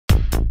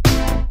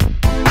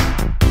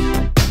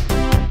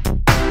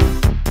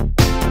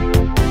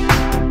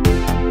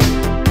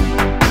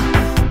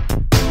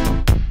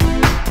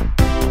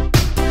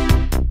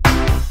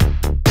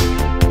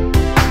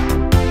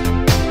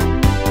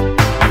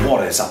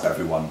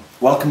everyone.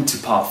 Welcome to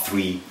part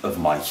 3 of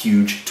my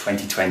huge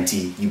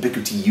 2020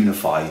 Ubiquiti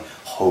UniFi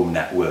home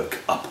network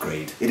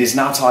upgrade. It is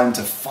now time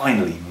to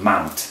finally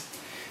mount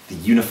the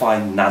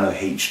UniFi Nano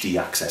HD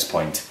access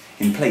point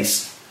in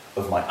place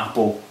of my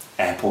Apple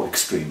AirPort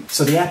Extreme.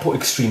 So the AirPort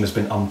Extreme has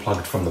been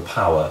unplugged from the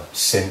power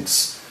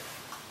since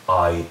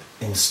I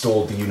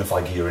installed the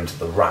UniFi gear into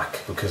the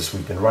rack because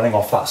we've been running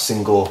off that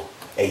single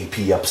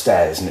AP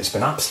upstairs and it's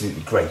been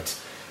absolutely great.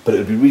 But it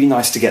would be really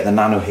nice to get the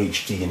Nano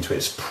HD into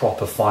its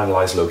proper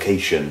finalised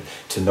location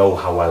to know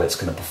how well it's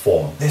going to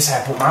perform. This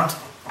AirPort mount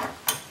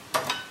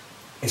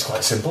is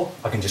quite simple.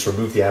 I can just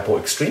remove the AirPort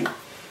Extreme.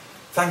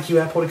 Thank you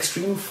AirPort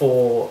Extreme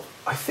for,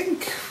 I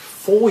think,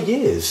 4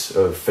 years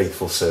of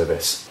faithful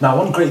service. Now,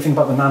 one great thing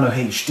about the Nano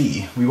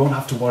HD, we won't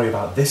have to worry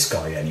about this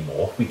guy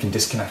anymore. We can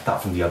disconnect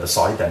that from the other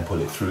side, then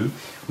pull it through.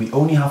 We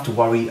only have to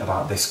worry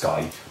about this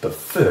guy. But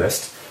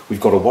first, we've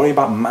got to worry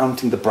about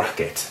mounting the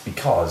bracket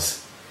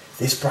because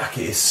this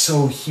bracket is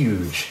so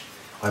huge.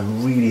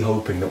 I'm really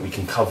hoping that we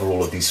can cover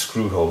all of these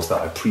screw holes that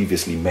I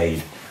previously made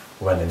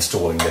when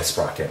installing this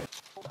bracket.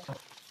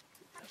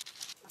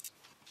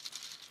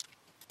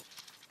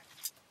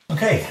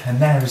 Okay, and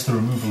there is the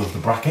removal of the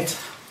bracket.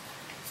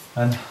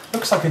 And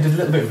looks like I did a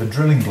little bit of a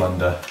drilling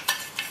blunder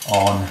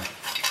on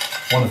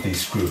one of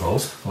these screw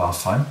holes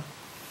last time.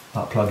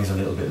 That plug is a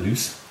little bit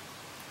loose.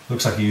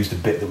 Looks like I used a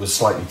bit that was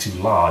slightly too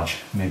large.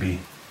 Maybe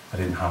I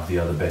didn't have the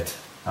other bit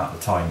at the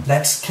time.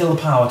 Let's kill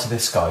the power to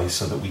this guy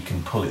so that we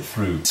can pull it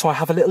through. So I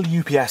have a little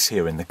UPS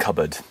here in the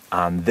cupboard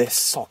and this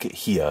socket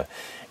here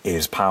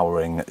is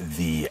powering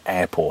the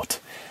AirPort.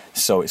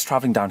 So it's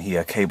travelling down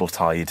here, cable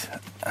tied,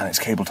 and it's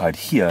cable tied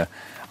here,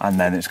 and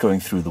then it's going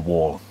through the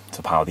wall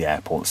to power the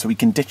AirPort. So we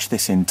can ditch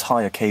this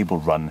entire cable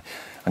run.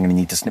 I'm going to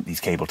need to snip these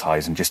cable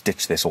ties and just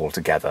ditch this all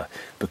together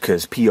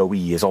because PoE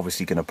is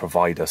obviously going to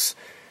provide us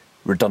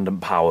redundant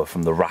power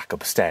from the rack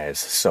upstairs,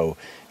 so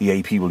the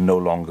AP will no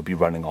longer be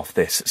running off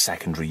this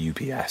secondary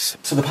UPS.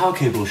 So the power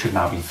cable should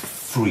now be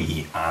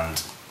free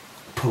and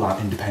pull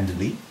out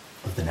independently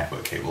of the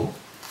network cable.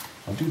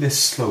 I'll do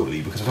this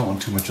slowly because I don't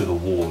want too much of the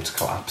wall to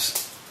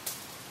collapse.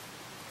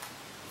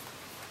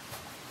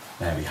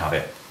 There we have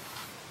it.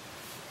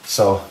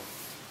 So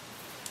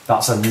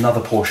that's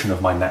another portion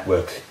of my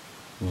network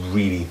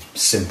really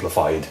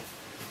simplified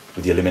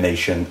with the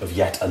elimination of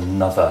yet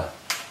another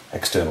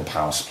external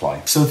power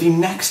supply. So the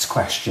next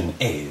question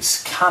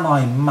is, can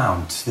I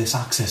mount this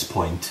access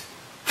point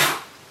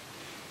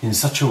in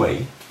such a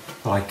way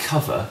that I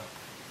cover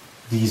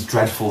these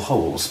dreadful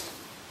holes?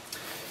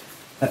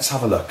 Let's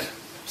have a look.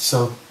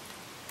 So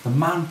the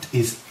mount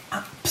is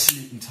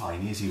absolutely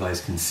tiny, as you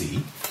guys can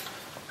see,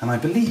 and I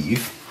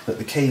believe that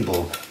the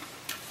cable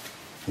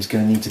is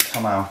going to need to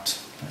come out.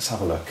 Let's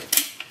have a look.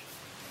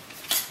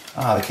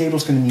 The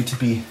cable's going to need to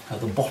be at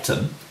the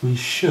bottom. We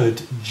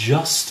should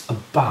just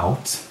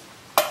about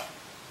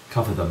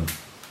cover them,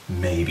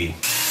 maybe.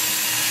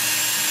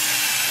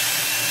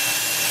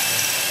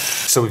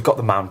 So we've got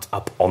the mount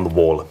up on the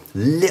wall. A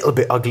little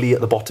bit ugly at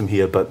the bottom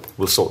here, but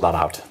we'll sort that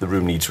out. The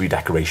room needs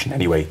redecoration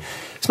anyway.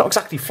 It's not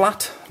exactly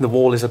flat. The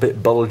wall is a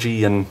bit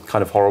bulgy and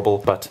kind of horrible,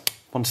 but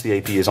once the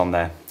AP is on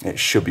there, it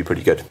should be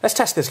pretty good. Let's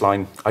test this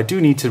line. I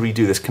do need to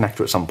redo this connector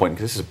at some point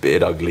because this is a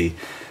bit ugly,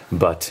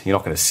 but you're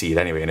not going to see it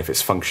anyway, and if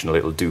it's functional,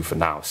 it'll do for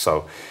now.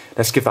 So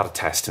let's give that a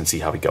test and see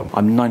how we go.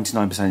 I'm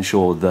 99%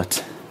 sure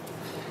that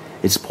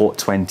it's port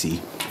 20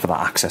 for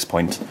that access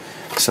point.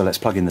 So let's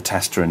plug in the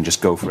tester and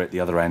just go for it. The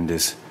other end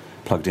is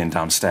plugged in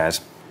downstairs.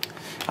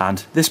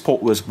 And this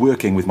port was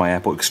working with my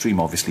AirPort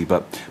Extreme, obviously,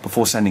 but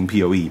before sending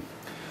PoE,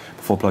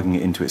 before plugging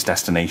it into its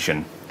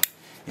destination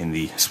in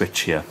the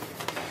switch here,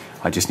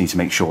 I just need to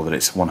make sure that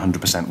it's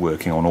 100%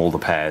 working on all the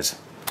pairs.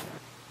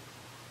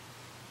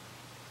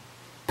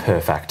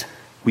 Perfect.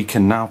 We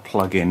can now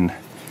plug in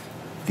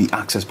the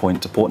access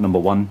point to port number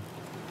 1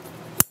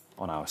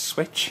 on our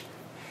switch,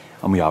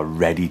 and we are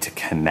ready to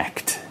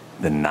connect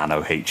the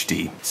Nano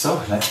HD.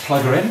 So let's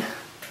plug her in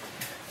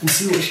and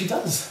see what she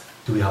does.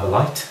 Do we have a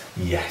light?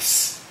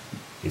 Yes,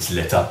 it's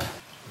lit up.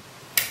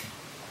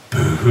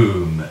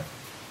 Boom!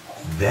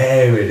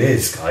 There it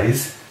is,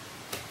 guys.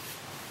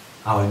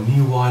 Our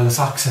new wireless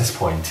access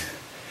point.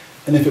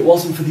 And if it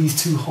wasn't for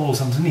these 2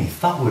 holes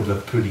underneath, that would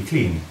look pretty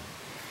clean.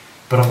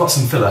 But I've got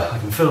some filler. I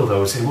can fill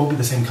those. It won't be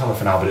the same colour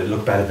for now, but it'll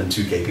look better than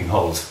 2 gaping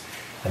holes.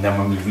 And then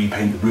when we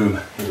repaint the room,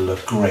 it'll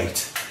look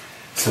great.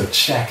 So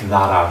check that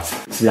out.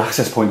 So the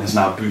access point has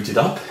now booted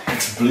up.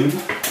 It's blue.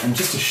 And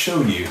just to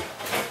show you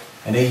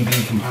an A-B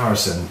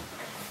comparison,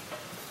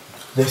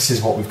 this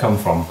is what we've come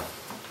from.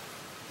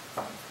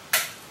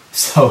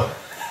 So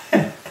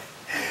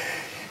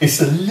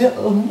it's a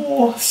little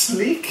more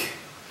sleek,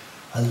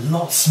 a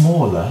lot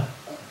smaller,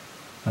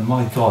 and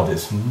my God,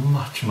 it's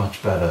much,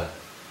 much better.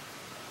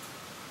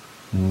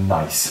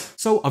 Nice.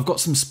 So I've got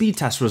some speed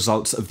test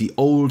results of the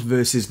old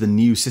versus the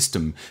new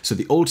system. So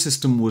the old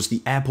system was the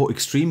AirPort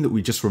Extreme that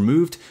we just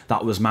removed.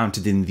 That was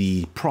mounted in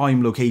the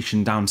prime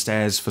location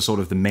downstairs for sort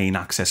of the main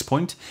access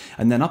point.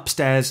 And then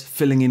upstairs,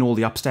 filling in all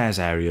the upstairs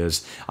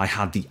areas, I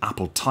had the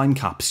Apple time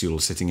capsule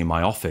sitting in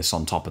my office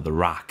on top of the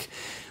rack.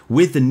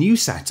 With the new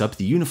setup,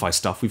 the UniFi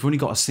stuff, we've only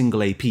got a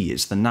single AP.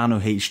 It's the Nano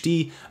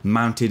HD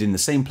mounted in the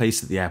same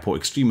place that the Airport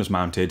Extreme was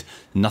mounted,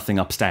 nothing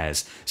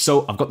upstairs.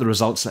 So I've got the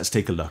results, let's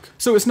take a look.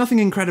 So it's nothing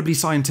incredibly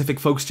scientific,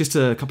 folks, just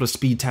a couple of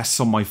speed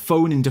tests on my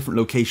phone in different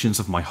locations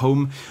of my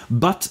home.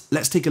 But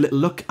let's take a little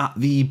look at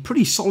the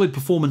pretty solid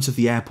performance of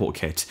the Airport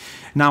kit.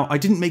 Now, I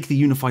didn't make the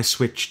UniFi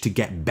switch to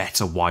get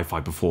better Wi-Fi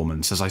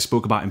performance. As I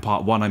spoke about in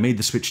part 1, I made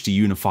the switch to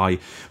UniFi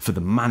for the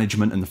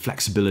management and the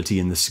flexibility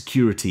and the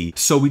security.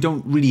 So we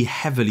don't really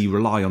heavily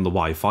rely on the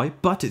Wi-Fi,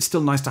 but it's still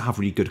nice to have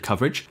really good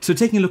coverage. So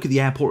taking a look at the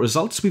Airport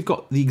results, we've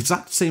got the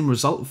exact same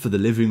result for the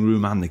living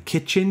room and the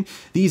kitchen.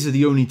 These are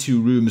the only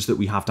two rooms that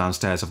we have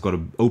downstairs. I've got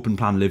an open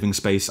plan living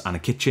space and a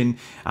kitchen,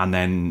 and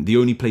then the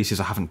only places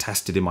I haven't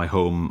tested in my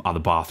home are the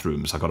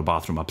bathrooms. I've got a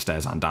bathroom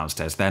upstairs and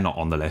downstairs. They're not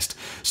on the list.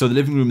 So the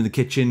living room and the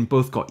kitchen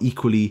both got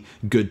equally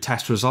good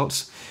test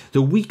results.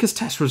 The weakest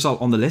test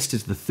result on the list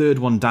is the third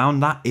one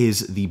down. That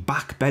is the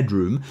back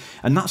bedroom,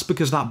 and that's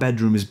because that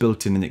bedroom is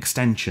built in an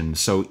extension.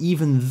 So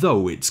even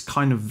though it's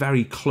kind of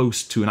very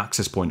close to an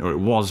access point, or it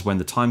was when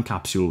the time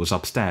capsule was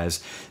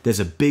upstairs, there's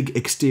a big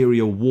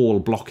exterior wall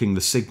blocking the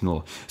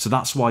signal. So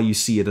that's why you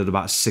see it at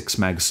about 6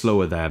 meg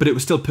slower there, but it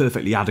was still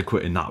perfectly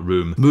adequate in that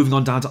room. Moving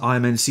on down to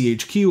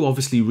IMNC HQ,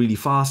 obviously really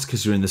fast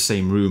because you're in the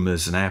same room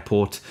as an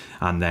airport.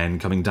 And then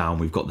coming down,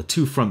 we've got the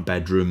two front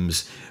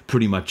bedrooms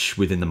pretty much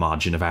within the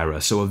margin of error.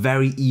 So a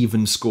very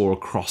even score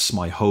across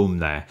my home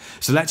there.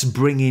 So let's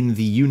bring in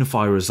the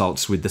UniFi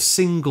results with the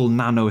single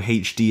Nano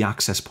HD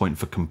access point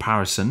for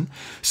comparison.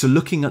 So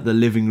looking at the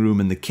living room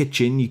and the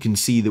kitchen, you can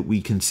see that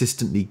we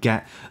consistently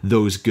get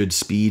those good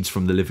speeds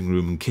from the living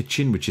room and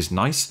kitchen, which is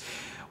nice.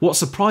 What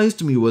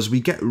surprised me was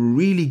we get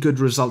really good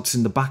results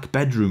in the back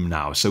bedroom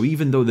now. So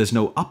even though there's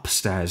no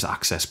upstairs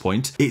access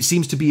point, it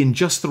seems to be in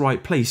just the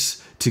right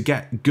place to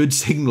get good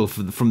signal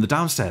from the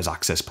downstairs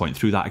access point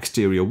through that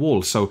exterior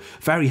wall. So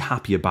very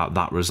happy about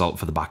that result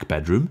for the back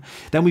bedroom.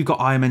 Then we've got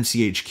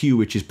IMNC HQ,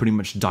 which is pretty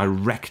much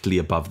directly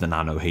above the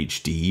Nano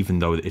HD. Even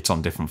though it's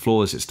on different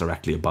floors, it's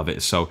directly above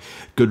it. So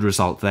good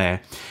result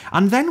there.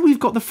 And then we've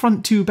got the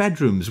front two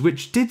bedrooms,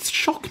 which did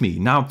shock me.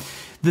 Now,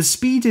 the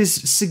speed is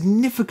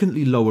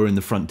significantly lower in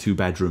the front two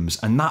bedrooms,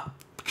 and that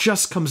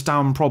just comes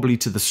down probably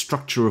to the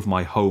structure of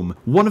my home.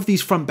 One of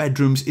these front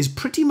bedrooms is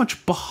pretty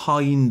much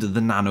behind the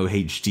Nano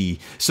HD.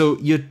 So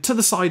you're to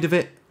the side of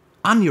it,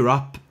 and you're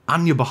up,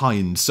 and you're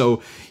behind.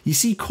 So you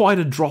see quite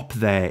a drop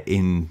there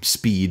in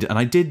speed, and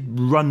I did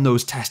run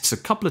those tests a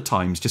couple of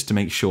times just to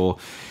make sure.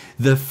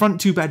 The front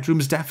two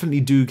bedrooms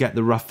definitely do get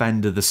the rough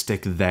end of the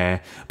stick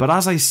there, but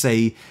as I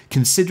say,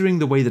 considering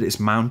the way that it's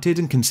mounted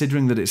and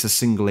considering that it's a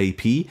single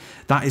AP,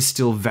 that is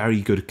still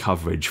very good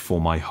coverage for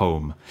my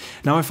home.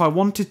 Now, if I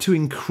wanted to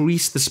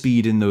increase the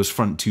speed in those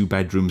front two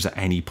bedrooms at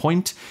any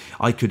point,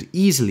 I could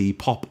easily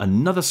pop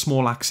another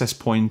small access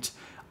point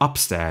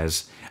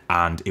upstairs,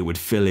 and it would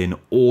fill in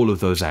all of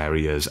those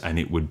areas and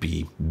it would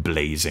be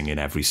blazing in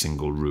every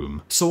single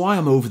room. So I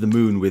am over the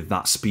moon with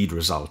that speed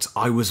result.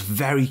 I was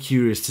very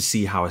curious to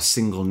see how a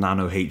single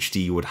Nano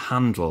HD would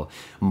handle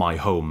my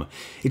home.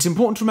 It's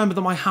important to remember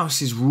that my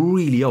house is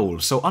really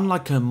old, so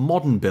unlike a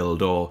modern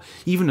build or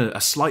even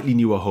a slightly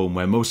newer home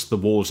where most of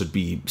the walls would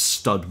be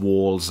stud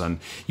walls and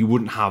you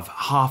wouldn't have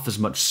half as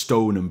much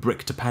stone and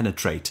brick to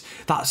penetrate,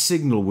 that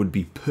signal would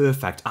be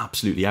perfect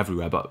absolutely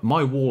everywhere. But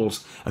my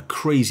walls are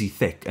crazy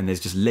thick and there's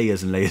just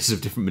layers and layers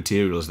of different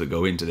materials that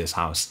go into this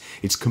house.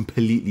 It's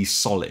completely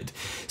solid.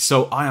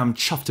 So I am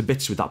chuffed to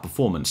bits with that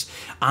performance.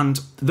 And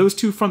those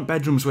two front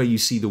bedrooms where you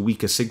see the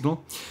weaker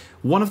signal,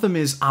 one of them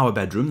is our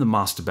bedroom, the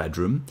master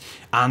bedroom,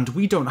 and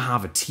we don't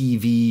have a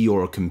TV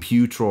or a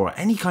computer or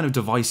any kind of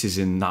devices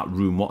in that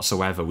room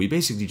whatsoever. We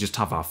basically just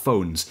have our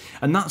phones,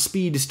 and that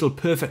speed is still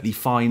perfectly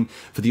fine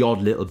for the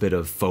odd little bit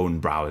of phone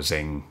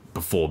browsing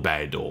before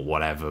bed or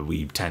whatever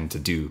we tend to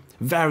do.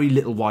 Very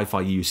little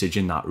Wi-Fi usage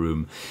in that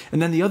room.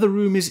 And then the other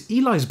room is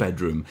Eli's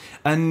bedroom,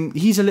 and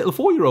he's a little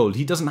 4-year-old.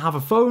 He doesn't have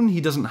a phone,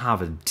 he doesn't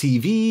have a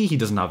TV, he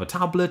doesn't have a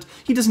tablet,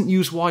 he doesn't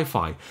use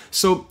Wi-Fi.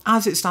 So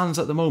as it stands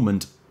at the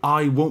moment,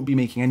 I won't be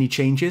making any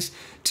changes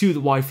to the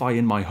Wi-Fi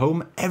in my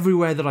home.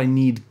 Everywhere that I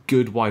need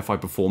good Wi-Fi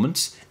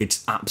performance,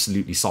 it's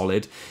absolutely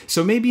solid.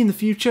 So maybe in the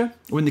future,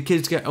 when the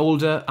kids get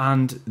older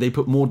and they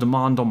put more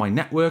demand on my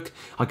network,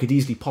 I could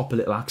easily pop a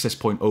little access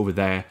point over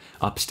there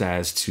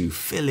upstairs to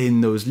fill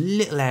in those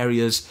little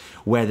areas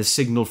where the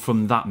signal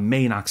from that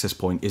main access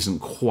point isn't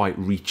quite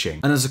reaching.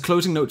 And as a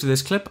closing note to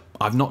this clip,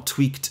 I've not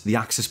tweaked the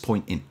access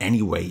point in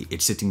any way.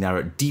 It's sitting there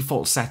at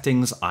default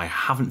settings. I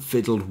haven't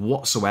fiddled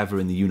whatsoever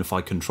in the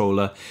UniFi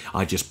controller.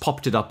 I just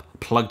popped it up,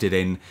 plugged it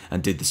in,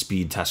 and did the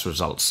speed test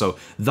results. So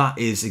that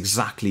is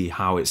exactly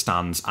how it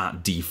stands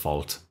at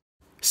default.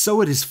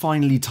 So it is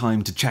finally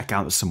time to check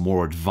out some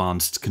more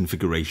advanced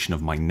configuration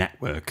of my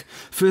network.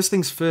 First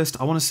things first,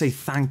 I want to say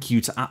thank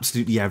you to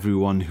absolutely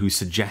everyone who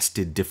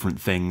suggested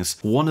different things.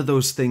 One of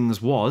those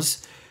things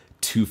was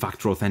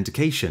two-factor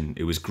authentication.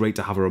 It was great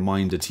to have a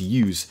reminder to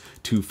use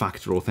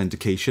two-factor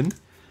authentication.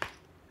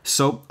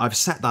 So I've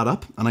set that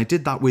up, and I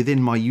did that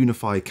within my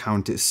UniFi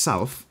account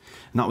itself,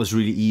 and that was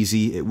really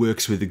easy. It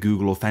works with the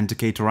Google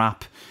Authenticator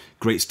app.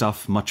 Great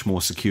stuff, much more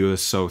secure,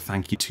 so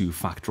thank you to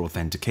factor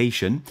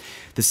authentication.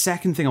 The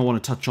second thing I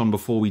want to touch on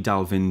before we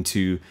delve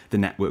into the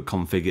network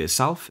config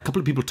itself, a couple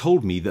of people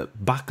told me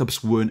that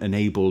backups weren't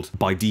enabled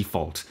by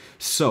default.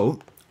 So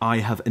I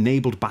have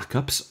enabled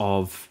backups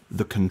of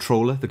the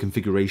controller, the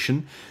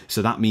configuration.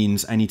 So that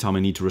means anytime I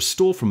need to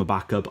restore from a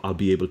backup, I'll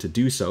be able to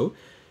do so.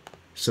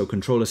 So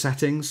controller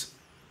settings,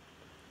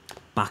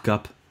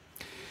 backup,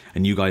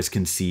 and you guys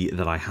can see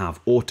that I have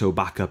auto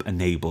backup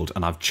enabled,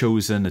 and I've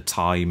chosen a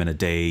time and a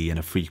day and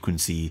a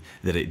frequency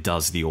that it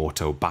does the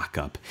auto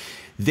backup.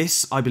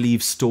 This, I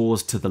believe,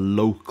 stores to the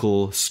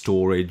local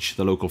storage,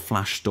 the local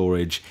flash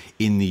storage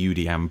in the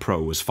UDM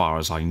Pro, as far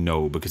as I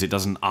know, because it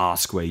doesn't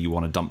ask where you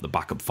want to dump the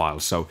backup file.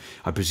 So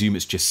I presume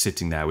it's just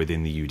sitting there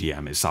within the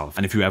UDM itself.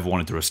 And if you ever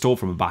wanted to restore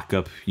from a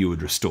backup, you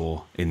would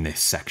restore in this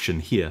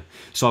section here.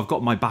 So I've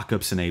got my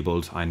backups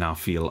enabled. I now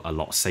feel a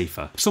lot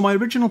safer. So my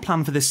original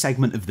plan for this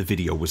segment of the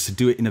video was to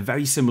do it in a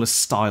very similar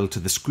style to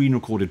the screen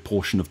recorded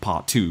portion of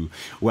part 2,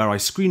 where I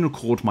screen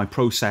record my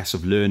process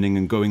of learning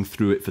and going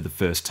through it for the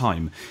first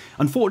time.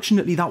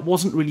 Unfortunately, that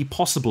wasn't really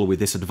possible with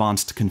this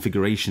advanced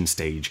configuration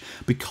stage.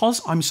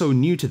 Because I'm so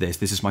new to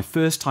this is my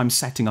first time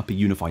setting up a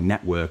UniFi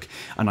network,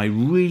 and I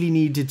really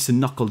needed to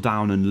knuckle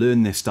down and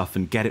learn this stuff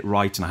and get it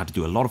right, and I had to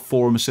do a lot of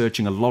forum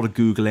searching, a lot of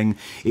Googling.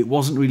 It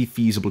wasn't really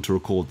feasible to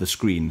record the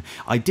screen.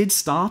 I did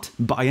start,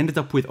 but I ended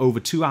up with over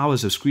 2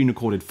 hours of screen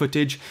recorded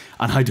footage,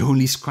 and I'd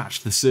only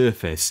scratched the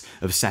surface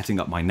of setting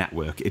up my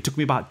network. It took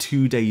me about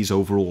 2 days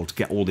overall to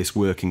get all this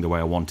working the way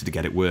I wanted to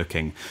get it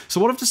working.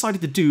 So what I've decided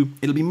to do,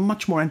 it'll be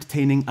much more entertaining,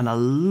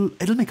 and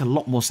it'll make a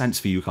lot more sense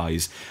for you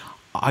guys.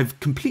 I've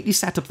completely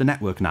set up the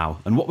network now,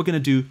 and what we're going to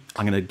do,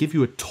 I'm going to give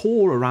you a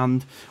tour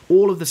around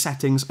all of the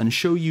settings and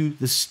show you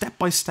the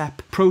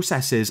step-by-step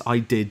processes I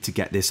did to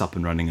get this up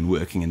and running and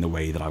working in the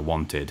way that I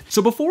wanted.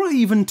 So before I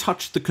even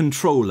touched the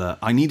controller,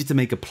 I needed to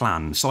make a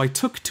plan. So I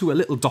took to a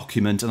little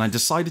document and I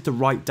decided to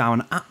write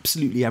down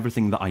absolutely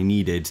everything that I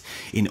needed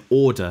in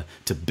order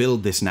to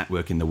build this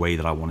network in the way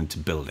that I wanted to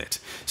build it.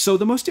 So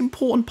the most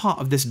important part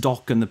of this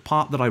doc, and the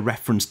part that I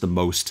referenced the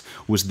most,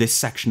 was this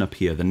section up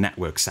here, the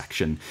network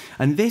section.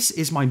 And this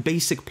is my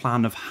basic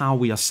plan of how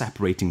we are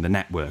separating the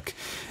network.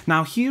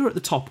 Now here at the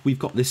top we've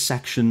got this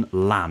section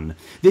LAN.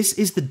 This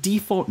is the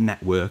default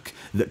network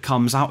that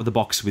comes out of the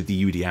box with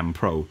the UDM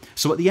Pro.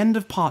 So at the end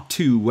of part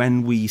 2,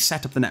 when we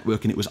set up the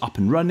network and it was up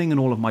and running and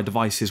all of my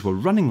devices were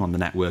running on the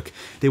network,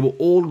 they were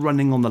all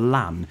running on the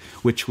LAN,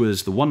 which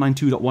was the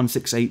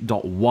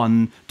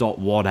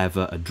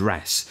 192.168.1.whatever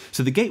address.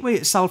 So the gateway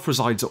itself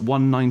resides at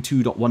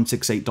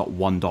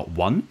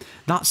 192.168.1.1.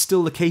 That's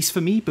still the case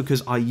for me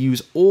because I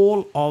use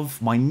all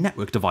of my network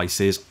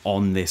devices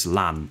on this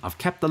LAN. I've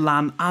kept the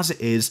LAN as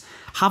it is,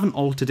 haven't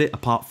altered it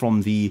apart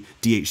from the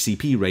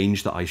DHCP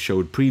range that I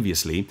showed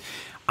previously.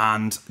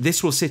 And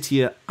this will sit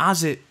here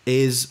as it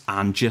is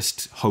and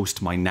just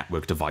host my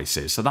network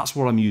devices. So that's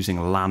what I'm using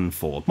LAN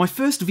for. My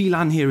first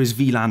VLAN here is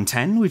VLAN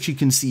 10, which you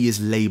can see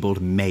is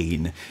labeled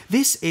main.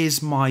 This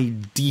is my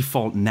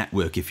default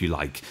network, if you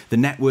like. The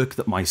network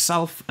that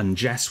myself and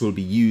Jess will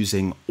be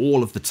using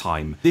all of the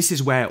time. This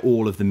is where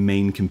all of the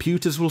main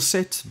computers will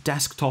sit,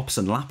 desktops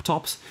and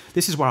laptops.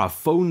 This is where our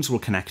phones will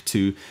connect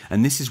to,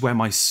 and this is where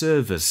my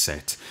servers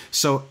sit.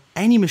 So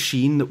any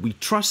machine that we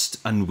trust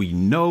and we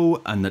know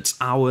and that's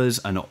ours,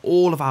 and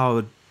all of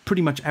our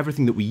pretty much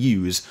everything that we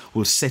use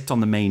will sit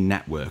on the main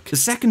network. The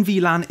second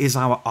VLAN is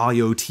our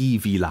IoT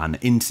VLAN,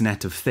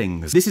 Internet of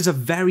Things. This is a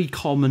very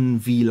common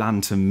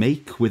VLAN to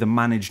make with a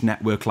managed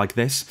network like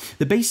this.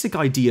 The basic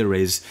idea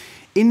is,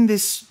 in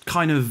this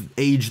kind of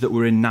age that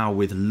we're in now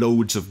with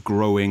loads of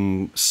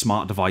growing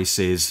smart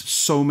devices,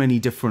 so many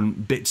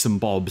different bits and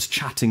bobs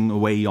chatting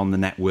away on the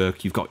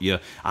network, you've got your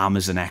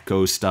Amazon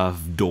Echo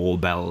stuff,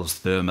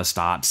 doorbells,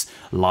 thermostats,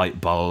 light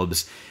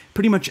bulbs.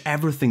 Pretty much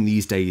everything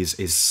these days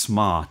is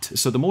smart.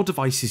 So the more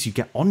devices you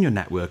get on your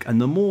network and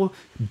the more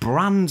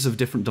brands of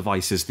different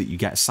devices that you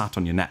get sat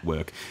on your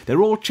network,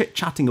 they're all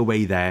chit-chatting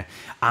away there.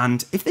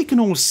 And if they can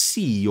all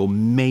see your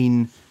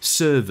main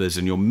servers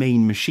and your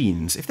main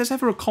machines, if there's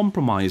ever a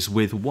compromise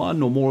with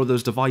one or more of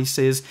those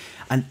devices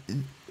and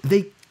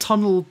they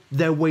tunnel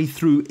their way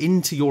through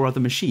into your other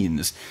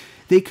machines,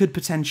 they could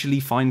potentially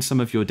find some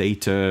of your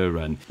data,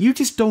 and you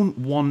just don't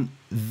want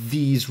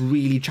these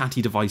really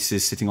chatty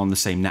devices sitting on the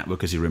same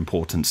network as your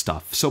important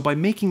stuff. So by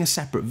making a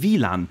separate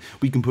VLAN,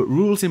 we can put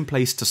rules in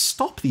place to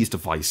stop these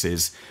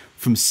devices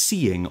from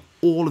seeing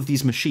all of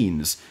these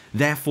machines.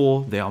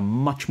 Therefore, they are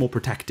much more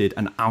protected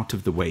and out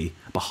of the way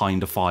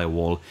behind a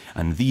firewall,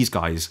 and these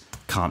guys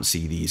can't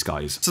see these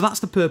guys. So that's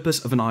the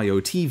purpose of an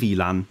IoT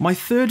VLAN. My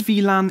third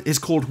VLAN is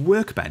called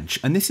Workbench,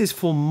 and this is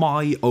for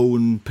my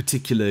own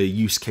particular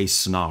use case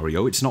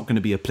scenario. It's not going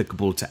to be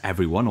applicable to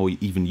everyone or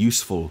even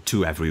useful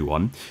to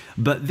everyone,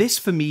 but this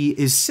for me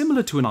is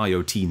similar to an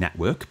IoT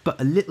network,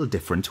 but a little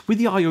different. With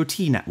the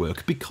IoT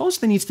network, because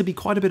there needs to be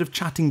quite a bit of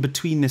chatting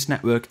between this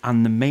network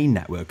and the main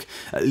network,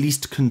 at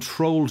least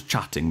controlled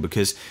chatting,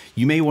 because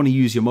you may want to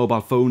use your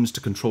mobile phones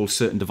to control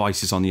certain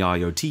devices on the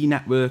IoT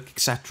network,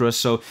 etc.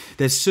 So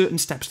there's certain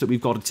steps that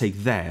we've got to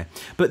take there.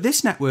 But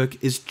this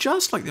network is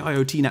just like the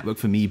IoT network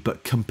for me,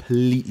 but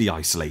completely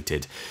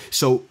isolated.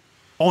 So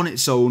on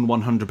its own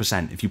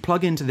 100%. If you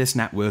plug into this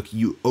network,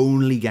 you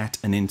only get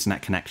an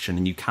internet connection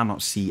and you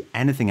cannot see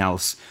anything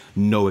else,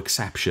 no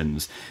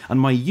exceptions. And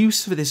my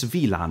use for this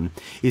VLAN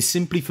is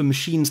simply for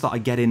machines that I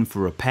get in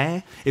for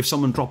repair. If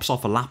someone drops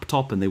off a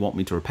laptop and they want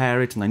me to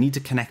repair it and I need to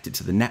connect it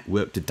to the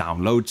network to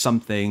download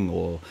something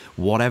or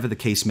whatever the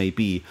case may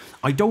be,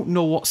 I don't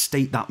know what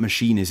state that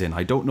machine is in.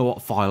 I don't know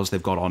what files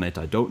they've got on it.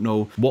 I don't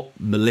know what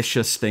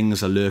malicious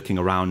things are lurking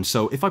around.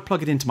 So if I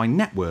plug it into my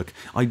network,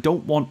 I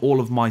don't want all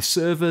of my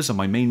servers and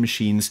my main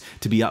machines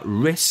to be at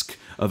risk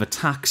of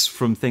attacks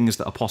from things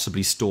that are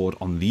possibly stored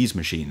on these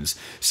machines.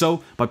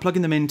 So by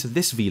plugging them into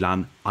this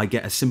VLAN, I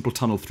get a simple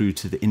tunnel through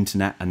to the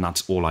internet, and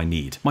that's all I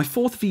need. My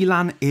fourth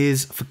VLAN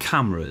is for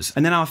cameras,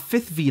 and then our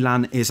fifth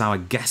VLAN is our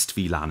guest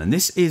VLAN, and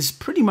this is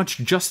pretty much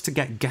just to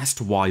get guest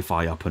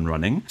Wi-Fi up and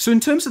running. So in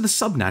terms of the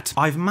subnet,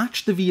 I've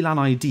matched the VLAN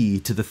ID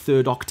to the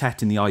third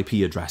octet in the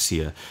IP address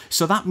here.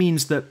 So that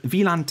means that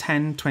VLAN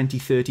 10, 20,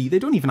 30, they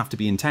don't even have to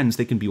be in tens,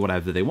 they can be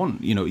whatever they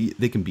want. You know,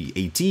 they can be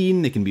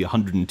 18, they can be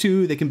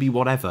 102, they can be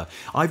whatever.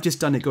 I've just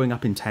done it going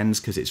up in tens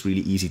because it's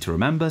really easy to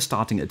remember,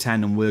 starting at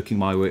 10 and working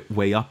my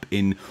way up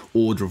in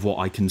order of what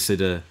I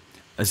consider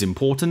as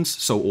importance,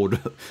 so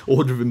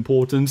order of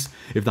importance,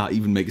 if that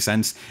even makes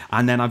sense.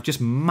 And then I've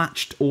just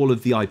matched all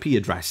of the IP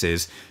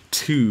addresses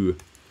to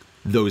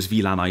those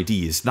VLAN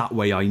IDs. That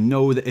way I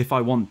know that if I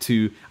want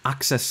to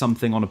access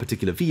something on a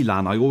particular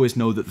VLAN, I always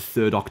know that the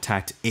third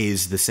octet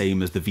is the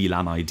same as the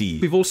VLAN ID.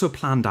 We've also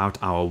planned out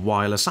our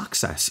wireless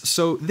access.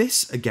 So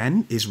this,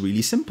 again, is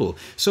really simple.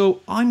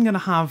 So I'm going to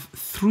have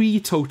 3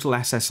 total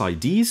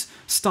SSIDs,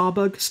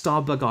 Starbug,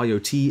 Starbug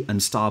IoT, and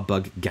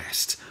Starbug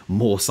Guest.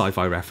 More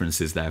sci-fi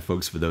references there,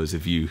 folks, for those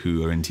of you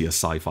who are into your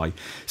sci-fi.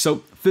 So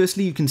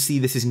firstly, you can see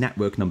this is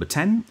network number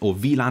 10, or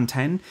VLAN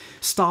 10.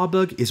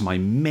 Starbug is my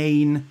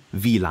main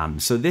VLAN.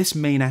 So this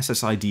main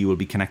SSID will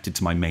be connected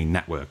to my main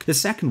network. The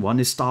second one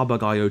is Starbug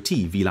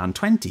IoT, VLAN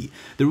 20.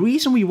 The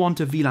reason we want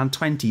a VLAN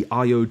 20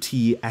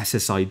 IoT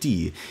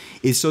SSID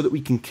is so that we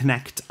can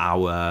connect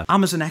our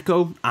Amazon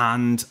Echo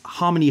and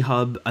Harmony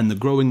Hub and the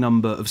growing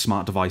number of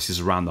smart devices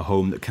around the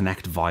home that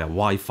connect via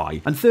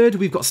Wi-Fi. And third,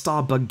 we've got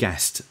Starbug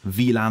Guest,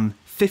 VLAN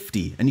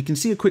 50. And you can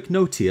see a quick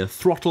note here,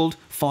 throttled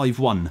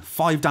 5.1,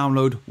 5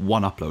 download,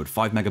 1 upload,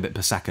 5 megabit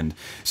per second.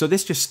 So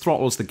this just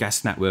throttles the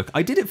guest network.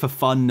 I did it for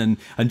fun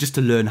and just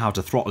to learn how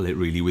to throttle it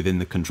really within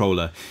the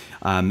controller.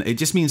 It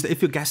just means that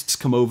if your guests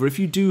come over, if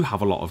you do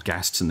have a lot of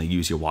guests and they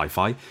use your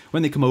Wi-Fi,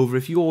 when they come over,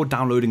 if you're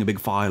downloading a big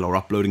file or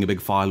uploading a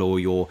big file, or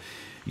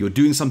you're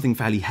doing something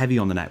fairly heavy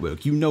on the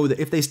network, you know that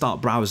if they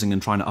start browsing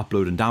and trying to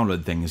upload and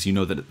download things, you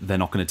know that they're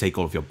not going to take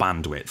all of your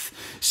bandwidth.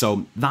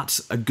 So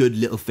that's a good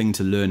little thing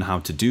to learn how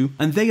to do.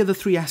 And they are the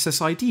 3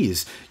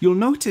 SSIDs. You'll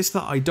notice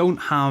that I don't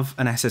have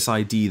an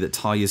SSID that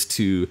ties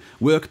to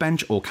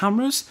Workbench or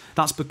cameras.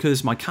 That's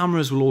because my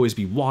cameras will always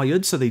be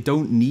wired, so they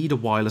don't need a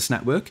wireless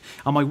network,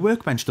 and my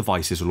Workbench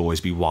devices will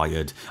always be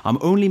wired. I'm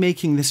only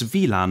making this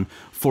VLAN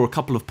for a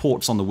couple of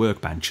ports on the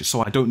Workbench,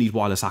 so I don't need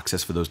wireless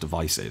access for those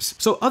devices.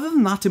 So other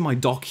than that in my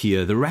doc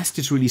here, the rest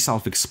is really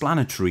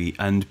self-explanatory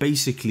and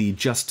basically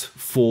just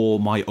for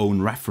my own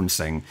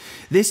referencing.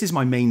 This is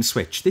my main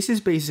switch. This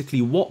is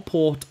basically what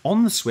port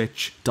on the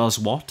switch does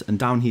what, and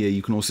down here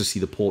you can also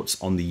see the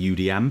ports on the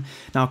UDM.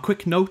 Now,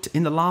 quick note,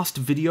 in the last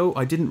video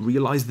I didn't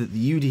realize that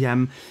the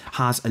UDM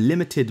has a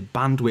limited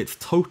bandwidth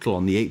total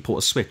on the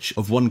 8-port switch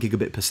of 1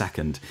 gigabit per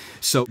second.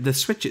 So the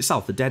switch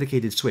itself, the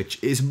dedicated switch,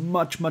 is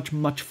much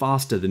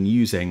faster than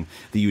using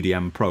the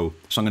UDM Pro.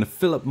 So I'm going to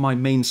fill up my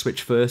main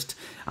switch first,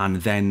 and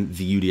then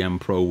the UDM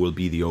Pro will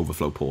be the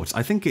overflow ports.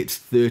 I think it's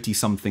 30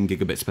 something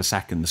gigabits per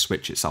second the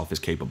switch itself is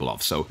capable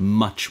of, so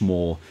much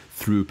more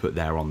throughput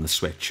there on the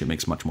switch. It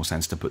makes much more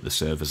sense to put the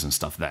servers and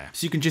stuff there.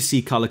 So you can just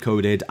see color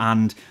coded,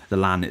 and the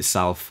LAN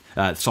itself,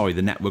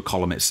 the network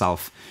column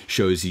itself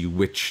shows you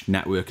which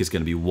network is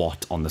going to be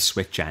what on the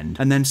switch end.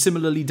 And then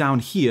similarly down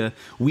here,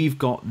 we've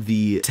got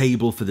the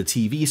table for the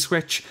TV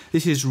switch.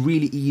 This is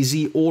really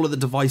easy. All of the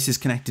devices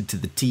connected to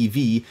the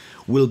TV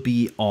will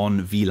be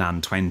on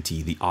VLAN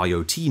 20, the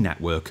IoT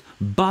network,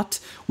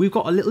 but we've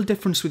got a little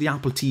difference with the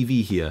Apple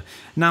TV here.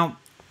 Now,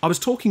 I was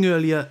talking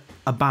earlier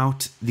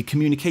about the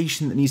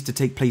communication that needs to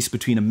take place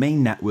between a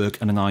main network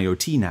and an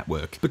IoT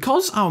network.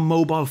 Because our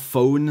mobile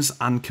phones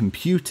and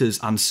computers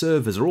and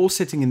servers are all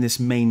sitting in this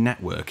main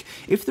network,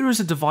 if there is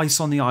a device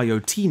on the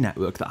IoT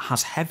network that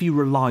has heavy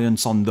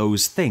reliance on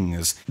those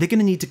things, they're going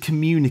to need to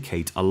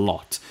communicate a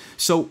lot.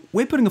 So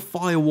we're putting a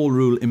firewall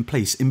rule in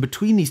place in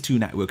between these 2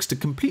 networks to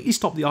completely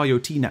stop the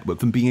IoT network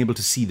from being able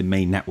to see the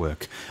main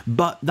network.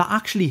 But that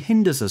actually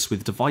hinders us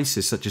with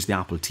devices such as the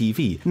Apple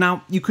TV.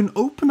 Now, you can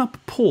open up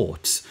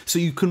ports, so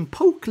you can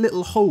poke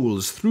little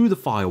holes through the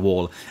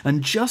firewall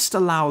and just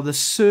allow the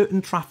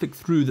certain traffic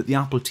through that the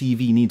Apple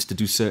TV needs to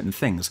do certain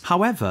things.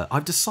 However,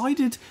 I've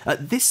decided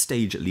at this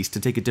stage at least to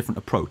take a different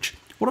approach.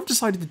 what I've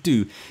decided to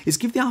do is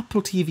give the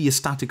Apple TV a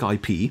static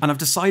IP, and I've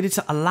decided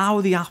to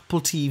allow the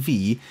Apple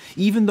TV,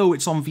 even though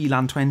it's on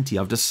VLAN 20,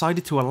 I've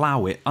decided to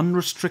allow it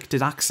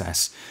unrestricted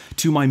access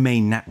to my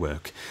main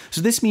network.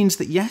 So this means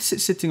that yes,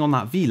 it's sitting on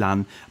that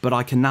VLAN, but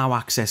I can now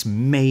access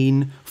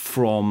main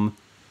from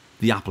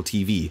the Apple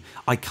TV.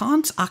 I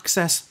can't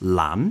access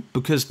LAN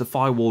because the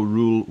firewall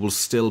rule will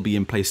still be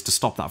in place to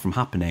stop that from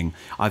happening.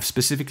 I've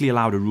specifically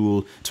allowed a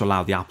rule to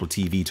allow the Apple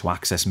TV to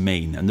access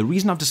main. And the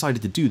reason I've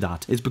decided to do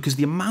that is because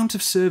the amount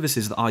of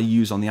services that I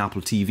use on the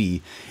Apple TV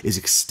is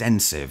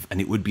extensive,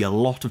 and it would be a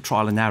lot of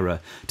trial and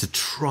error to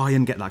try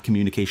and get that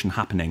communication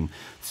happening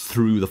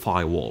through the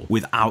firewall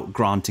without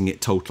granting it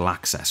total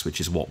access,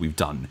 which is what we've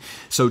done.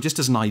 So just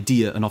as an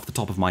idea and off the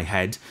top of my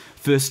head,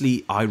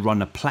 firstly, I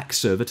run a Plex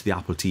server to the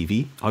Apple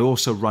TV. I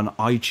also run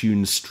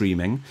iTunes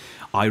streaming.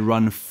 I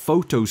run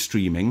photo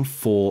streaming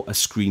for a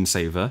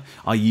screensaver.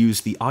 I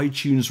use the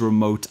iTunes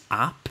remote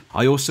app.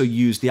 I also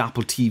use the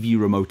Apple TV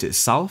remote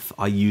itself.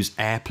 I use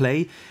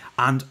AirPlay,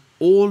 and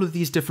all of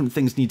these different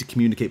things need to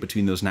communicate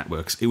between those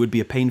networks. It would be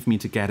a pain for me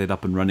to get it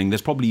up and running.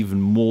 There's probably even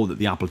more that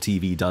the Apple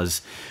TV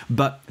does.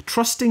 But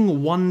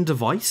trusting one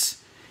device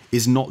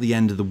is not the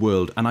end of the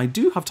world. And I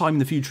do have time in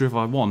the future, if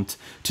I want,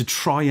 to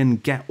try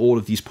and get all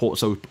of these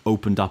ports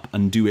opened up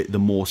and do it the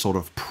more sort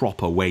of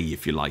proper way,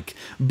 if you like.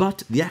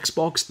 But the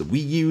Xbox, the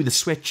Wii U, the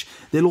Switch,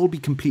 they'll all be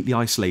completely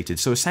isolated.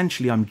 So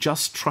essentially, I'm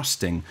just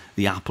trusting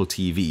the Apple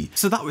TV.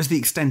 So that was the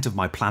extent of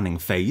my planning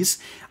phase.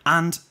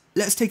 And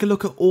let's take a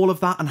look at all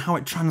of that and how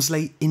it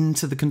translates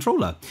into the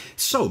controller.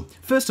 So,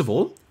 first of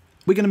all,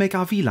 we're going to make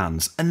our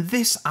VLANs, and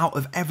this, out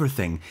of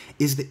everything,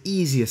 is the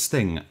easiest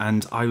thing,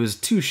 and I was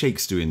two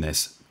shakes doing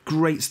this.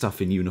 Great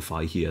stuff in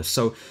UniFi here.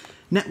 So,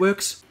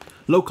 networks,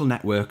 local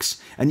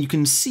networks, and you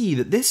can see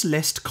that this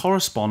list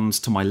corresponds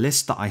to my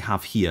list that I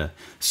have here.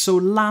 So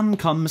LAN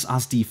comes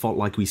as default,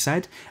 like we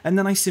said, and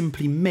then I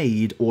simply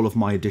made all of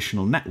my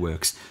additional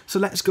networks. So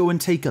let's go and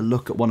take a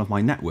look at one of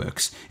my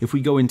networks. If we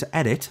go into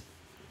Edit,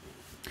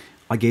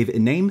 I gave it a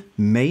name,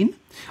 main.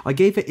 I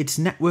gave it its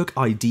network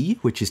ID,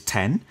 which is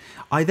 10.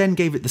 I then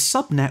gave it the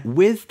subnet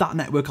with that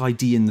network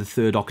ID in the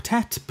third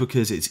octet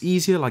because it's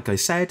easier, like I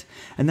said.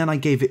 And then I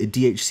gave it a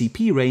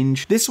DHCP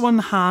range. This one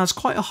has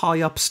quite a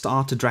high up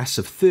start address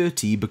of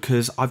 30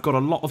 because I've got a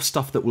lot of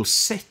stuff that will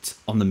sit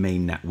on the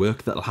main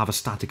network that'll have a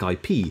static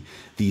IP,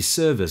 these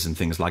servers and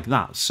things like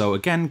that. So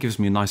again, gives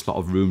me a nice lot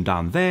of room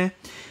down there.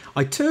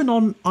 I turn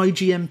on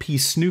IGMP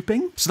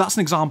snooping. So that's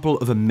an example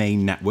of a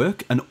main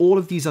network, and all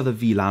of these other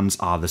VLANs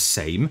are the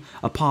same,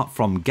 apart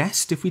from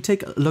guest. If we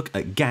take a look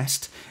at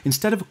guest,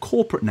 instead of a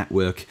corporate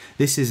network,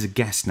 this is a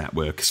guest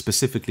network,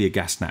 specifically a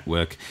guest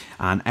network,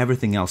 and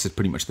everything else is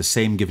pretty much the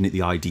same, giving it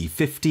the ID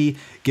 50,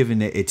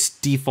 giving it its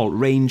default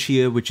range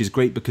here, which is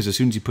great because as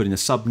soon as you put in a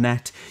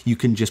subnet, you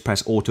can just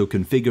press auto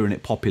configure and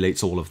it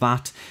populates all of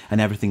that, and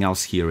everything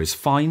else here is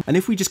fine. And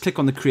if we just click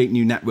on the create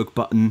new network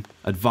button,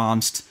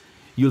 advanced,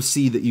 you'll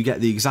see that you get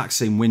the exact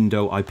same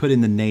window. I put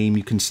in the name,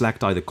 you can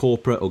select either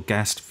corporate or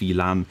guest,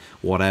 VLAN,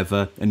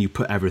 whatever, and you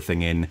put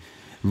everything in.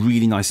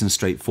 Really nice and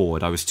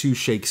straightforward. I was two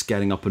shakes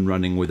getting up and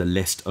running with a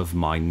list of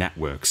my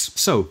networks.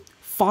 So,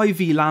 5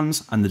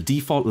 VLANs and the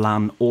default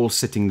LAN all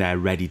sitting there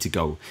ready to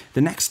go.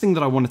 The next thing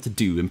that I wanted to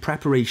do in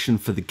preparation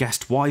for the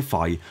guest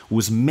Wi-Fi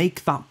was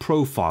make that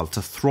profile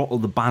to throttle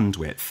the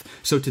bandwidth.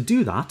 So to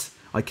do that,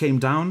 I came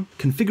down,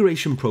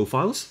 configuration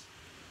profiles,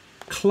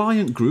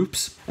 client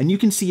groups, and you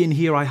can see in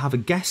here I have a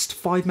guest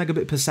 5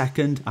 megabit per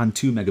second and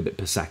 2 megabit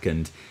per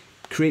second.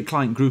 Create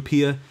client group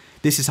here.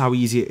 This is how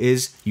easy it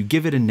is. You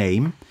give it a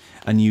name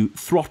and you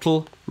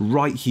throttle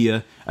right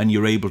here, and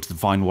you're able to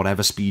define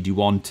whatever speed you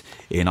want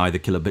in either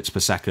kilobits per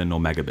second or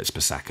megabits per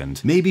second.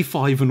 Maybe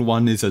 5 and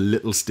 1 is a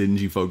little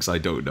stingy, folks, I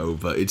don't know,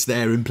 but it's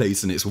there in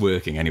place and it's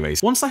working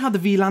anyways. Once I had the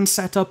VLAN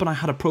set up and I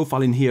had a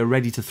profile in here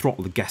ready to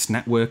throttle the guest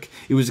network,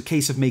 it was a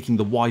case of making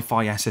the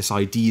Wi-Fi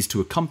SSIDs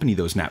to accompany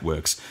those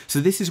networks.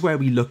 So this is where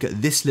we look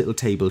at this little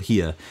table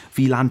here,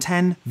 VLAN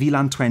 10,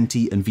 VLAN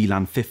 20, and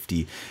VLAN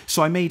 50.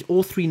 So I made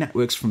all 3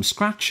 networks from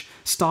scratch,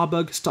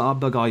 Starbug,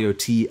 Starbug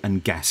IoT,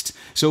 and guest.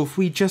 So if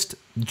we just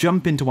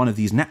jump into one of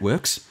these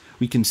networks,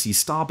 we can see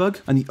Starbug,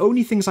 and the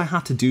only things I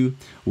had to do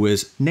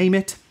was name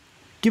it,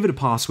 give it a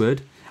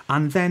password,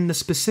 and then the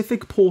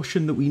specific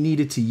portion that we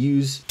needed to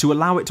use to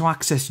allow it to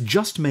access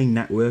just main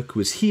network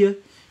was here.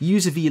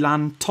 Use a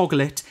VLAN,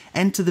 toggle it,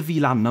 enter the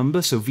VLAN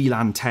number, so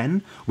VLAN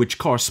 10, which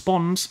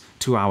corresponds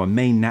to our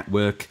main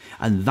network,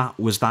 and that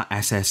was that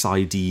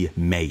SSID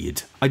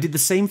made. I did the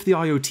same for the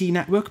IoT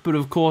network, but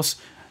of course,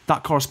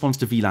 that corresponds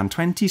to VLAN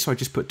 20, so I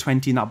just put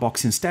 20 in that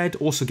box instead,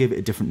 also gave it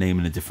a different name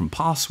and a different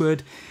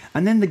password.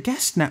 And then the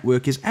guest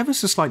network is ever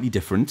so slightly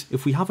different.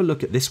 If we have a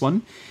look at this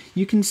one,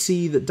 you can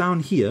see that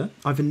down here,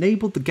 I've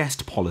enabled the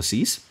guest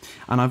policies,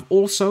 and I've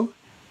also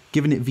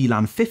given it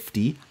VLAN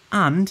 50,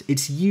 and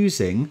it's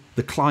using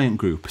the client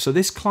group. So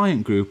this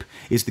client group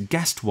is the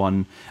guest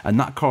one, and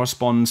that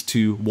corresponds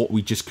to what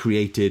we just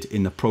created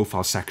in the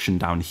profile section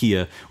down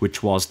here,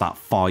 which was that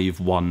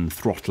 5-1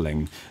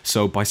 throttling.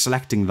 So by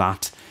selecting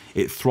that,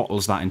 it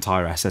throttles that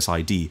entire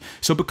SSID.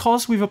 So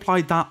because we've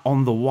applied that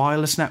on the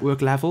wireless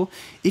network level,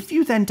 if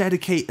you then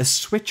dedicate a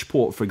switch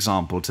port, for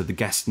example, to the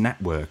guest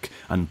network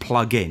and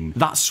plug in,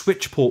 that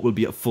switch port will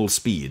be at full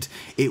speed.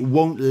 It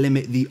won't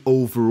limit the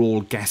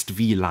overall guest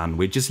VLAN.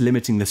 We're just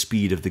limiting the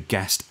speed of the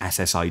guest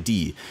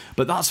SSID.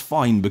 But that's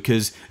fine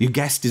because your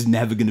guest is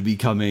never going to be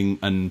coming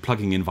and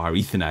plugging in via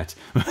Ethernet.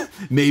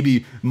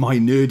 Maybe my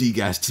nerdy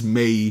guests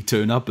may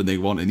turn up and they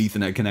want an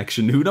Ethernet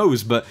connection, who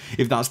knows? But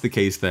if that's the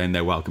case, then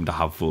they're welcome to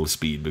have full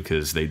speed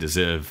because they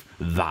deserve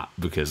that,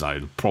 because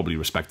I probably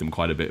respect them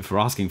quite a bit for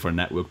asking for a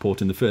network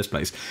port in the first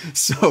place.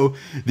 So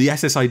the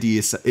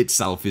SSID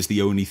itself is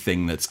the only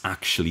thing that's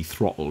actually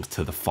throttled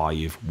to the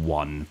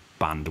 5.1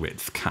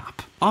 bandwidth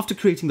cap. After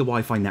creating the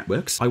Wi-Fi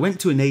networks, I went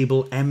to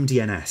enable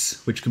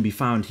MDNS, which can be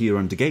found here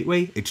under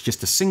Gateway. It's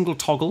just a single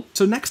toggle.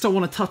 So next I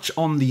want to touch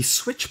on the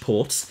switch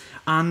ports,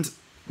 and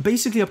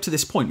basically up to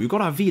this point, we've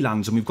got our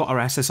VLANs and we've got our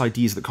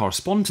SSIDs that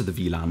correspond to the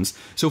VLANs.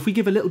 So if we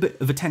give a little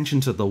bit of attention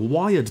to the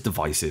wired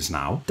devices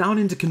now, down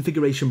into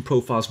configuration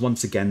profiles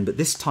once again, but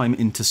this time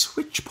into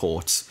switch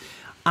ports.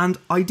 And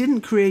I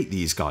didn't create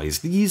these guys.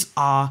 These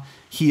are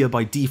here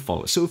by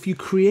default. So if you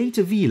create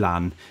a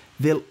VLAN,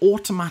 they'll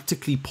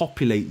automatically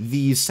populate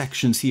these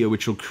sections here,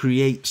 which will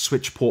create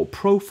switch port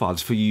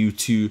profiles for you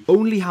to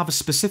only have a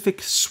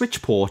specific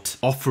switch port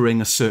offering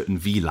a certain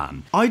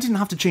VLAN. I didn't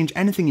have to change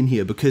anything in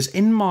here because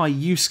in my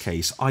use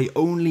case, I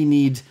only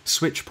need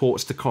switch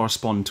ports to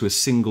correspond to a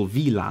single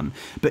VLAN.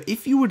 But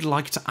if you would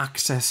like to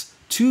access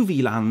 2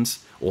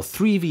 VLANs or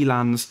 3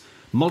 VLANs,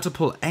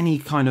 multiple, any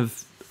kind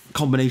of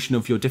combination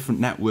of your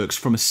different networks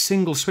from a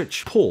single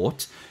switch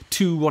port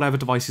to whatever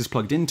device is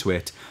plugged into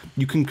it,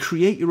 you can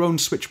create your own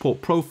switch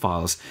port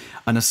profiles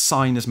and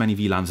assign as many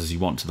VLANs as you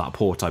want to that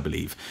port, I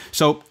believe.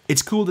 So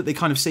it's cool that they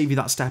kind of save you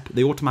that step.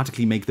 They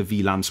automatically make the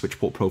VLAN switch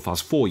port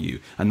profiles for you,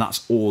 and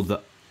that's all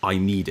that I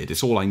needed.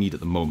 It's all I need at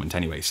the moment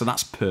anyway, so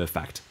that's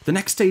perfect. The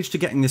next stage to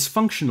getting this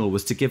functional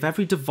was to give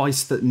every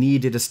device that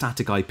needed a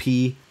static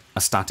IP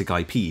a static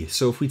IP.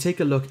 So if we take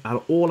a look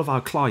at all of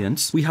our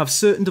clients, we have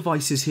certain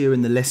devices here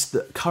in the list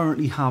that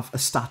currently have a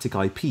static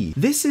IP.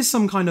 This is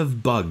some kind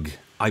of bug,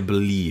 I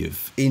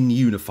believe, in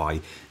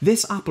UniFi.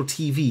 This Apple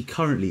TV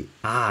currently,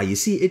 you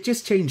see, it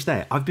just changed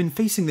there. I've been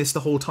facing this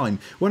the whole time.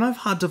 When I've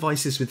had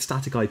devices with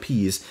static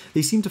IPs,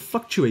 they seem to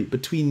fluctuate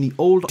between the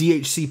old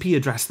DHCP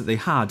address that they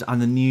had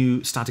and the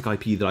new static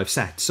IP that I've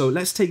set. So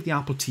let's take the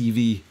Apple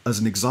TV as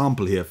an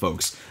example here,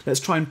 folks. Let's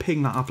try and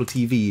ping that Apple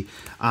TV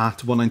at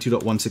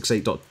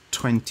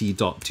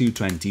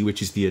 192.168.20.220,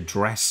 which is the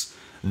address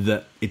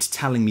that it's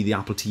telling me the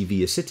Apple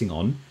TV is sitting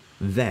on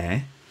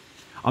there.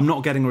 I'm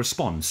not getting a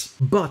response.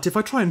 But if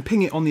I try and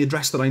ping it on the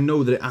address that I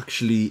know that it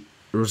actually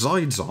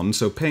resides on,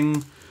 so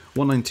ping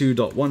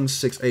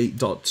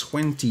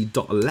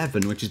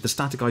 192.168.20.11, which is the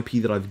static IP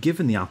that I've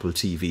given the Apple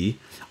TV,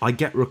 I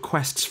get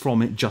requests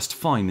from it just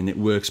fine and it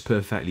works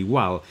perfectly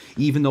well,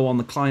 even though on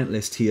the client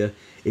list here,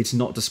 it's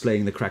not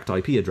displaying the correct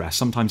IP address.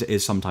 Sometimes it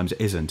is, sometimes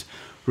it isn't.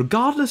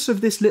 Regardless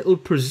of this little,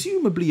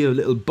 presumably a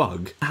little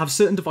bug, I have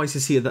certain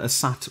devices here that are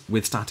sat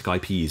with static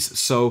IPs.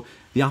 So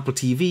the Apple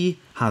TV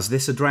has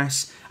this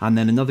address, and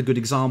then another good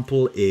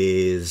example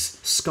is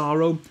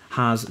Scaro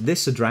has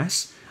this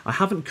address. I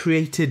haven't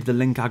created the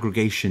link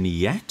aggregation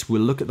yet.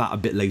 We'll look at that a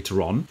bit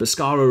later on. But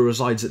Scaro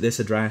resides at this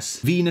address.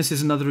 Venus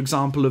is another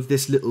example of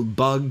this little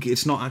bug.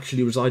 It's not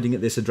actually residing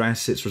at this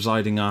address. It's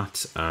residing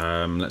at,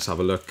 let's have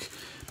a look,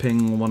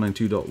 ping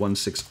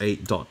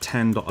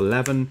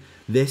 192.168.10.11.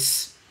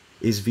 This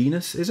is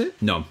Venus, is it?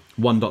 No,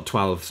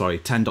 1.12, sorry,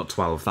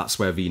 10.12, that's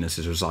where Venus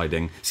is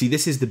residing. See,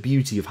 this is the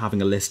beauty of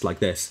having a list like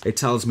this. It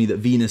tells me that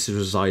Venus is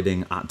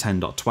residing at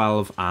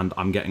 10.12 and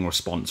I'm getting a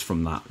response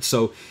from that.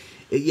 So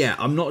yeah,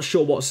 I'm not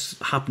sure what's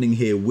happening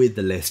here with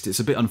the list. It's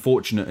a bit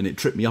unfortunate and it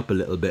tripped me up a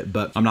little bit,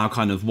 but I'm now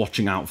kind of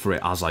watching out for it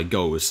as I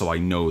go, so I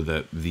know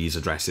that these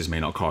addresses may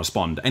not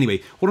correspond.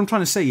 Anyway, what I'm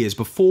trying to say is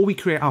before we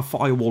create our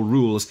firewall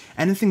rules,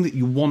 anything that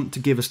you want to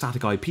give a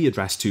static IP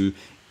address to,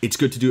 it's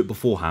good to do it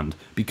beforehand,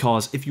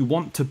 because if you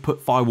want to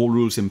put firewall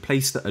rules in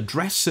place that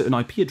address certain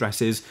IP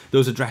addresses,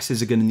 those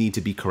addresses are going to need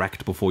to be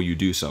correct before you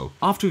do so.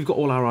 After we've got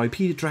all our IP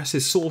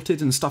addresses sorted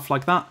and stuff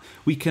like that,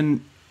 we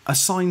can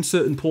assign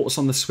certain ports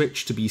on the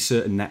switch to be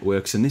certain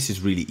networks, and this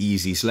is really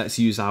easy. So let's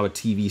use our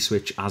TV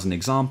switch as an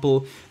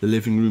example, the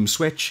living room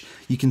switch.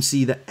 You can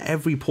see that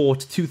every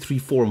port 2, 3,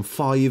 4 and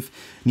 5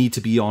 need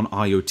to be on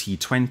IoT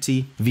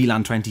 20,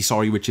 VLAN 20,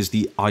 sorry, which is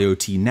the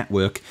IoT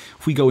network.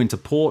 If we go into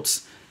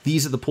ports,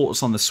 these are the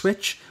ports on the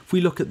switch. If we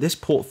look at this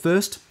port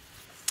first,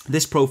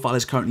 this profile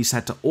is currently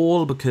set to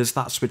all because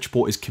that switch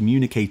port is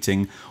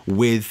communicating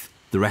with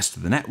the rest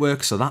of the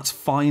network, so that's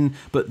fine.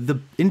 But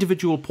the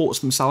individual ports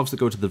themselves that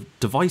go to the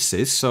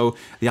devices, so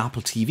the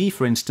Apple TV,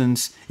 for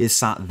instance, is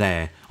sat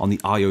there on the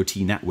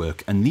IoT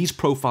network, and these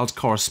profiles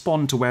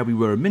correspond to where we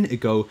were a minute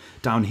ago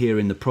down here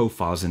in the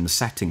profiles in the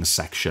settings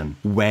section,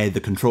 where the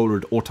controller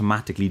had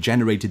automatically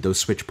generated those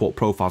switch port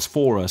profiles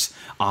for us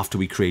after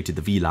we created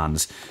the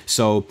VLANs.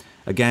 So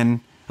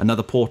again,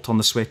 another port on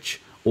the switch,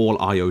 all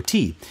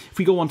IoT. If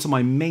we go onto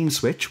my main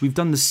switch, we've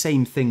done the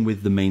same thing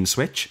with the main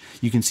switch.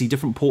 You can see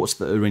different ports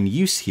that are in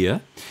use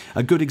here.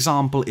 A good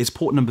example is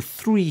port number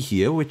 3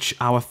 here, which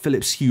our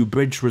Philips Hue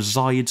bridge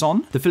resides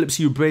on. The Philips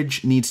Hue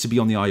bridge needs to be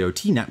on the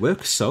IoT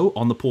network, so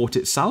on the port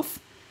itself,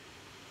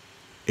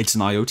 it's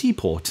an IoT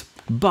port.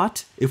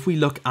 But if we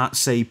look at,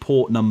 say,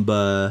 port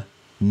number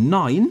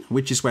 9,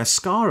 which is where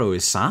SCARO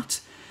is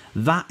sat,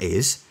 that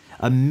is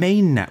a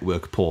main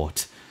network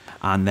port.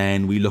 And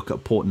then we look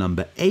at port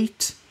number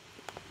 8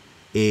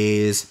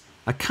 is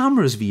a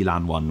camera's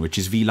VLAN one, which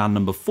is VLAN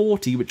number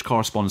 40, which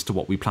corresponds to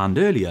what we planned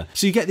earlier.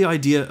 So you get the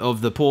idea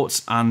of the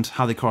ports and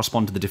how they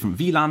correspond to the different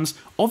VLANs.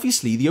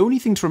 Obviously, the only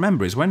thing to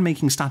remember is when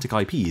making static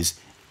IPs,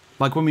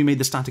 like when we made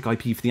the static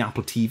IP for the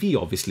Apple TV,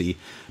 obviously,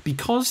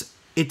 because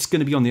it's going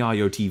to be on the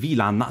IoT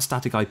VLAN, that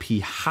static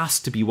IP has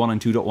to be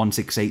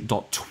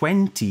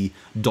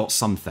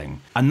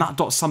 192.168.20.something. And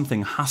that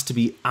 .something has to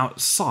be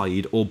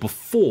outside or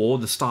before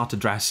the start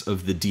address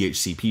of the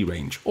DHCP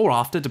range, or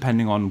after,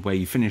 depending on where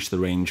you finish the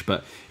range,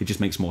 but it just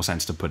makes more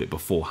sense to put it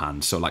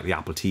beforehand. So like the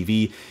Apple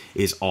TV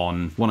is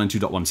on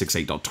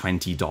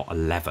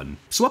 192.168.20.11.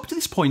 So up to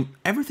this point,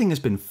 everything has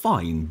been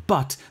fine,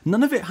 but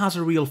none of it has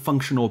a real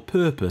function or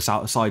purpose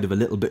outside of a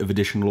little bit of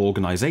additional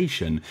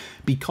organization,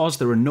 because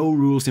there are no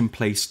rules in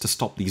place to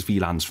stop these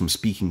VLANs from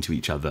speaking to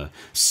each other.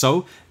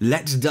 So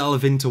let's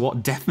delve into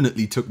what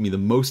definitely took me the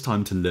most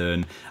time to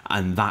learn,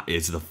 and that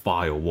is the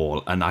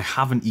firewall. And I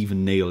haven't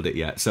even nailed it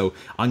yet. So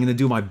I'm going to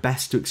do my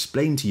best to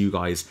explain to you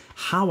guys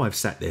how I've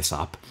set this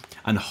up,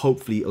 and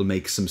hopefully it'll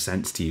make some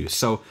sense to you.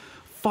 So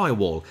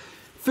firewall.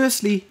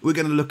 Firstly, we're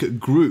going to look at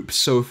groups.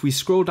 So if we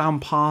scroll down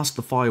past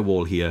the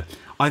firewall here,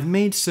 I've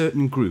made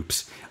certain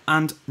groups,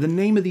 and the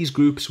name of these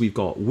groups, we've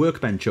got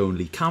workbench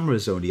only,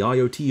 cameras only,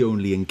 IoT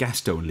only, and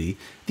guest only.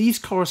 These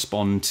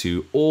correspond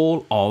to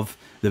all of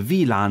the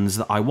VLANs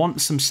that I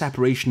want some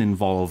separation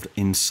involved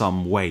in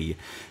some way.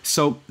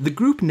 So the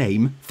group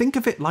name, think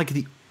of it like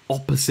the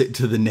opposite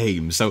to the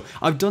name. So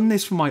I've done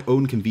this for my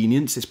own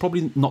convenience. It's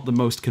probably not the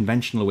most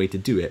conventional way to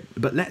do it,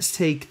 but let's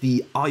take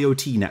the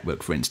IoT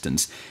network, for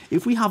instance.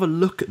 If we have a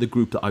look at the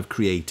group that I've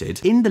created,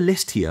 in the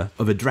list here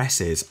of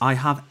addresses, I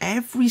have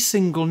every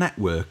single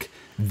network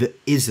that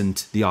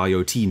isn't the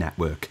IoT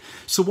network.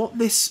 So what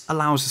this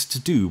allows us to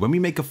do, when we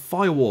make a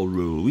firewall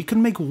rule, we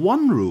can make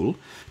one rule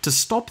to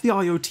stop the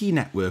IoT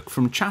network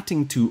from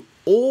chatting to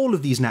all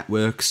of these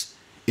networks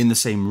in the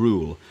same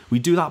rule. We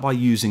do that by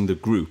using the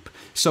group.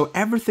 So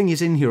everything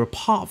is in here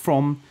apart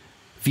from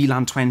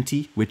VLAN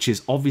 20, which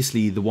is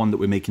obviously the one that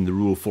we're making the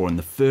rule for in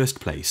the first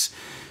place.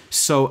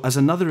 So as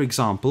another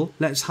example,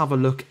 let's have a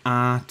look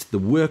at the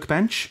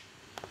workbench,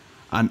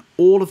 and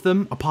all of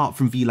them apart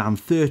from VLAN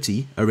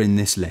 30 are in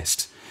this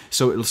list.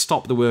 So it'll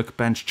stop the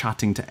workbench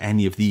chatting to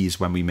any of these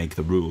when we make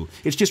the rule.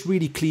 It's just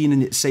really clean,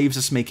 and it saves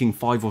us making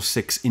 5 or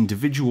 6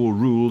 individual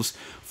rules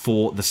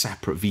for the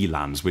separate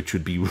VLANs, which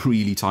would be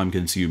really time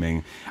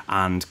consuming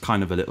and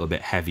kind of a little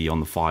bit heavy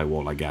on the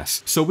firewall, I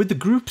guess. So with the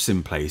groups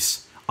in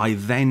place, I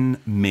then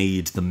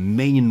made the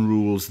main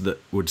rules that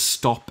would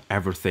stop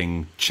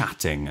everything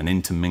chatting and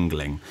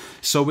intermingling.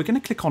 So we're going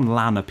to click on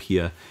LAN up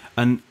here,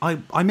 and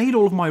I made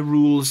all of my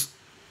rules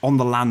on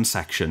the LAN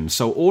section.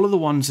 So all of the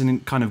ones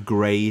in kind of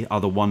grey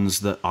are the ones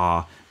that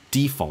are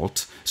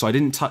default. So I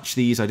didn't touch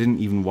these, I didn't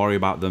even worry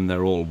about them,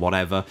 they're all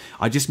whatever.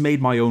 I just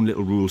made my own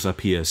little rules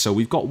up here. So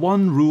we've got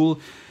one rule,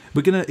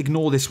 we're going to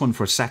ignore this one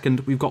for a second.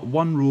 We've got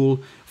one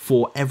rule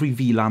for every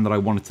VLAN that I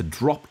wanted to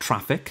drop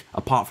traffic,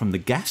 apart from the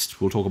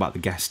guest. We'll talk about the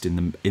guest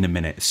in a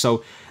minute.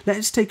 So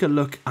let's take a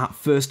look at,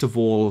 first of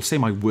all, say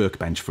my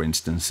workbench, for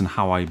instance, and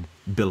how I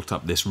built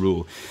up this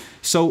rule.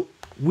 So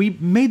we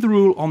made the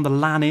rule on the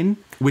LAN in,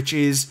 which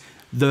is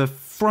the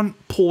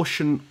front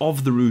portion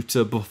of the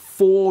router.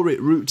 Before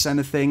it routes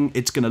anything,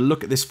 it's going to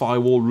look at this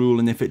firewall rule,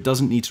 and if it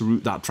doesn't need to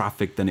route that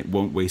traffic, then it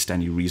won't waste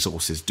any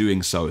resources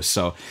doing so.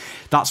 So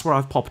that's where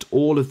I've popped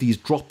all of these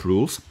drop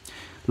rules.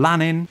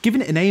 LAN in,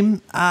 giving it a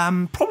name,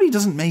 probably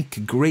doesn't make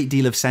a great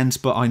deal of sense,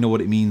 but I know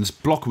what it means.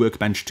 Block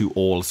workbench to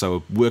all,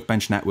 so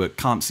workbench network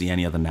can't see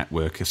any other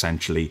network,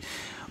 essentially.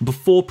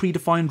 Before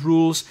predefined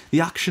rules, the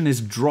action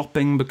is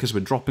dropping because we're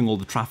dropping all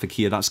the traffic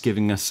here. That's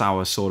giving us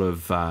our sort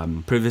of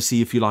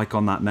privacy, if you like,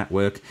 on that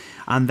network.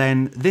 And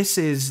then this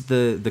is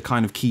the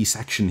kind of key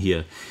section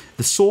here.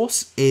 The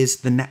source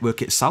is the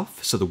network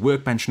itself, so the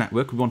workbench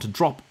network. We want to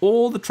drop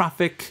all the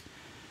traffic,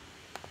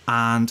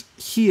 and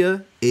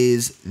here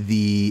is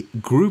the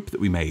group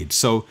that we made.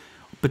 So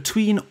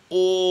between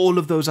all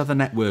of those other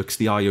networks,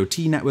 the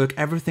IoT network,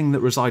 everything that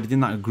resided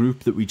in that group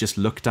that we just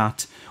looked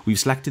at, we've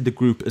selected the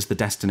group as the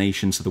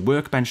destination, so the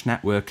workbench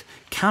network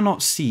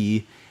cannot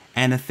see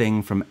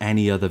anything from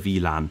any other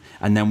VLAN,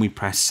 and then we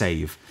press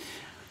save.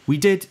 We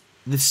did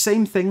the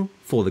same thing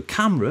for the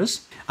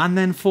cameras, and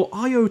then for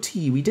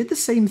IoT, we did the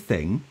same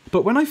thing,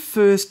 But when I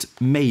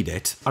first made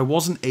it, I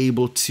wasn't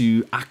able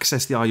to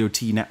access the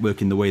IoT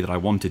network in the way that I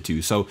wanted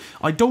to. So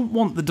I don't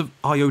want the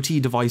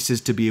IoT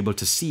devices to be able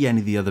to see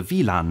any of the other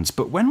VLANs,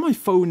 but when my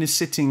phone is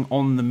sitting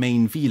on the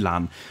main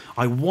VLAN,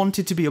 I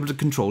wanted to be able to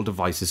control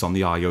devices on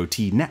the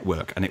IoT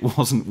network, and it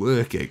wasn't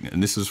working,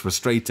 and this was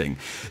frustrating.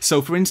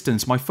 So for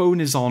instance, my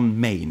phone is on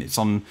main.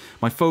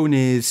 My phone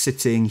is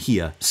sitting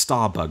here,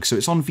 Starbug, so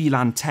it's on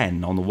VLAN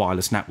 10 on the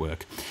wireless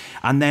network.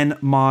 And then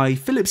my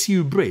Philips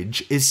Hue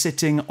bridge is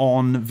sitting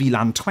on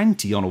VLAN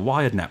 20 on a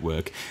wired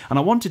network, and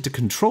I wanted to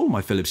control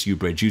my Philips Hue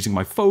bridge using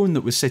my phone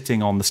that was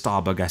sitting on the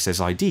Starbug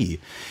SSID.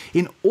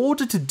 In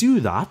order to do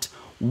that,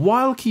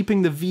 while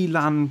keeping the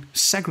VLAN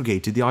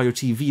segregated, the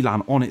IoT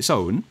VLAN on its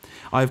own,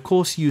 I of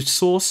course used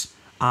source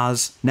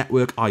as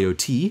network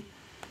IoT,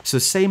 so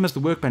same as the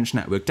Workbench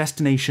network,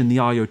 destination the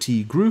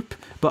IoT group,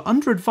 but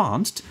under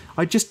advanced,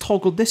 I just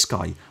toggled this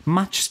guy,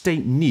 match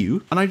state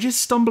new, and I just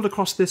stumbled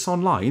across this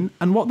online,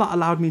 and what that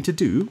allowed me to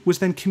do was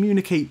then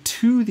communicate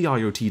to the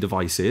IoT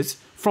devices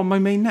from my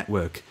main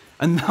network.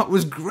 And that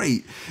was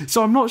great.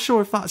 So I'm not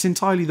sure if that's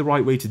entirely the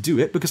right way to do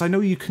it, because I know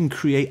you can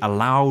create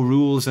allow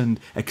rules and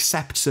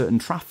accept certain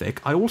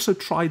traffic. I also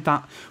tried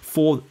that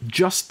for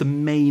just the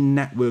main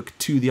network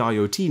to the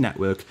IoT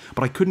network,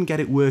 but I couldn't get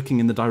it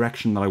working in the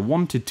direction that I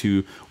wanted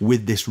to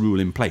with this rule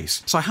in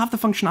place. So I have the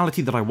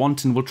functionality that I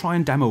want, and we'll try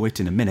and demo it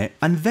in a minute.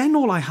 And then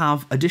all I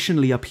have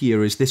additionally up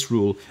here is this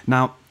rule.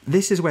 Now,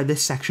 this is where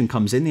this section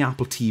comes in, the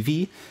Apple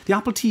TV. The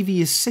Apple TV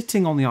is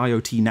sitting on the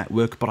IoT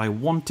network, but I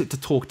want it to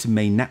talk to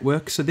main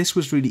network. So this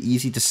was really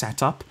easy to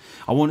set up.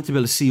 I wanted to be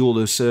able to see all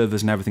those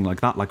servers and everything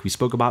like that, like we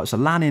spoke about. So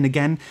LAN in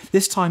again,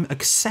 this time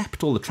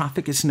accept all the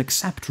traffic. It's an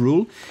accept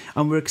rule.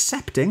 And we're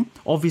accepting,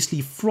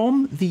 obviously,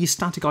 from the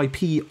static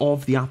IP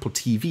of the Apple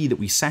TV that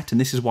we set.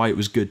 And this is why it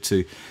was good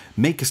to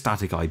make a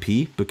static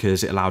IP,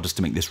 because it allowed us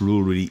to make this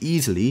rule really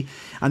easily.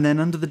 And then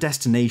under the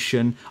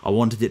destination, I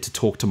wanted it to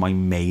talk to my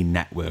main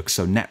network.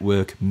 So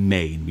network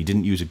main. We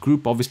didn't use a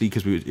group, obviously,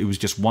 because it was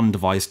just one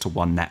device to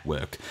one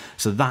network.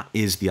 So that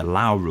is the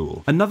allow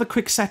rule. Another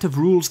quick set of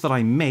rules that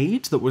I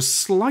made that was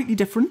slightly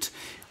different.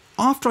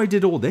 After I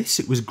did all this,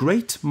 it was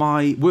great.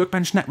 My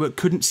Workbench network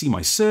couldn't see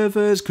my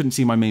servers, couldn't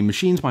see my main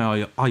machines.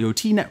 My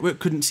IoT network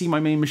couldn't see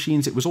my main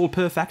machines. It was all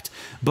perfect.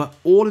 But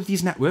all of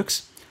these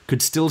networks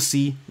could still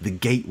see the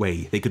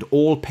gateway. They could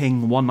all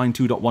ping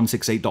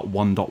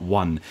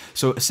 192.168.1.1.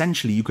 So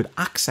essentially, you could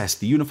access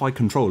the UniFi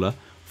controller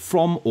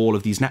from all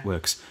of these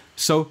networks.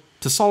 So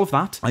to solve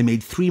that, I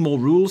made 3 more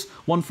rules,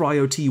 one for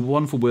IoT,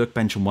 one for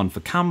Workbench, and one for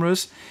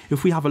cameras.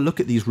 If we have a look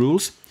at these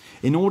rules,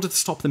 in order to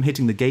stop them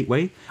hitting the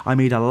gateway, I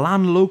made a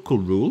LAN local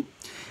rule,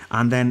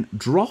 and then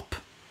drop,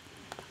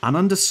 and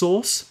under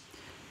source,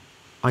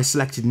 I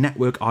selected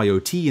network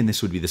IoT, and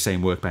this would be the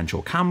same Workbench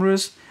or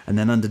cameras, and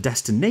then under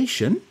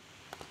destination,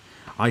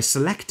 I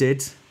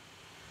selected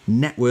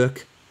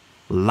network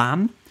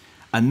LAN,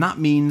 and that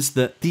means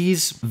that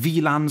these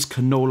VLANs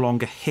can no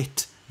longer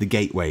hit the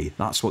gateway.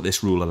 That's what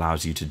this rule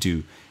allows you to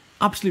do.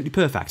 Absolutely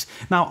perfect.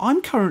 Now,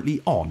 I'm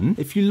currently on,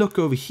 if you look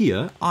over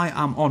here, I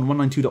am on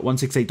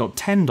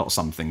 192.168.10.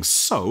 something.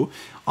 So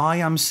I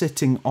am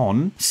sitting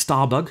on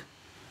Starbug.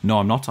 No,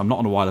 I'm not. I'm not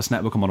on a wireless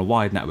network. I'm on a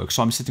wired network.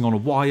 So I'm sitting on a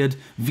wired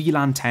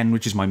VLAN 10,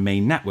 which is my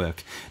main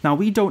network. Now,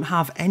 we don't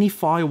have any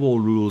firewall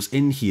rules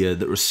in here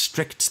that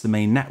restricts the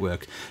main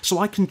network. So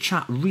I can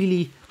chat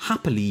really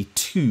happily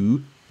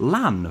to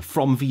LAN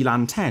from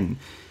VLAN 10.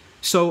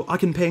 So I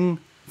can ping,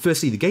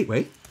 firstly, the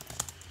gateway.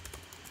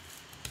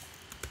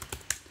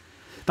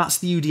 That's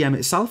the UDM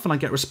itself, and I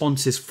get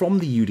responses from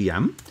the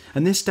UDM.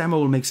 And this demo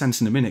will make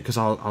sense in a minute, because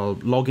I'll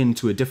log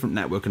into a different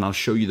network and I'll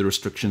show you the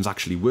restrictions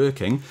actually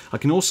working. I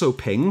can also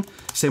ping,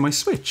 say, my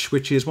switch,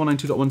 which is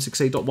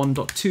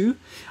 192.168.1.2,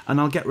 and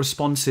I'll get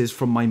responses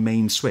from my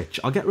main switch.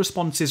 I'll get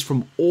responses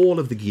from all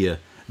of the gear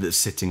that's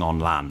sitting on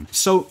LAN.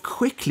 So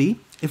quickly,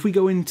 if we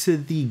go into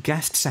the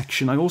guest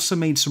section, I also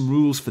made some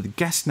rules for the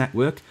guest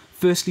network.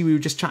 Firstly, we were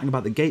just chatting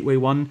about the gateway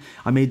one.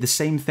 I made the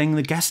same thing.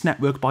 The guest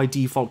network by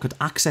default could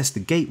access the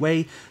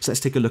gateway. So let's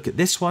take a look at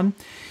this one.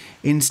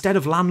 Instead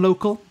of LAN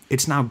local,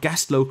 it's now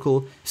guest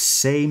local.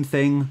 Same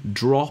thing,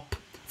 drop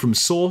from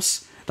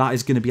source. That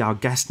is going to be our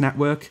guest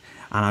network.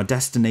 And our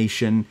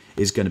destination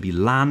is going to be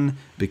LAN,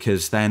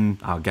 because then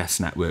our guest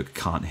network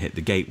can't hit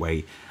the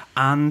gateway.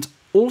 And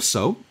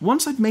also,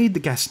 once I'd made the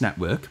guest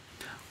network,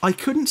 I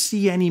couldn't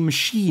see any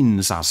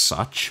machines as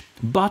such,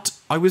 but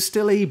I was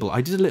still able. I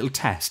did a little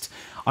test.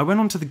 I went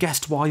onto the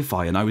guest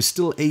Wi-Fi and I was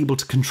still able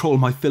to control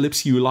my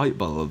Philips Hue light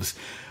bulbs,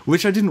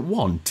 which I didn't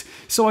want.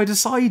 So I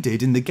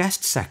decided in the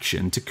guest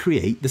section to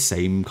create the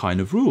same kind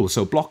of rule,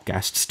 so block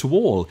guests to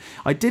all.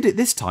 I did it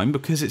this time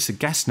because it's a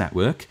guest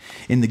network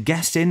in the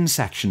guest in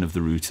section of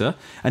the router,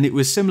 and it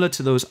was similar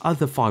to those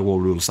other firewall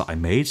rules that I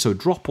made, so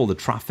drop all the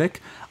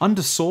traffic.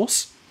 Under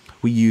source,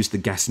 we used the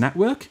guest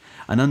network,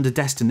 and under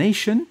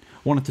destination,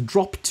 wanted to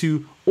drop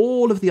to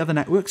all of the other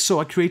networks, so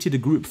I created a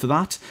group for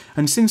that.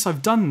 And since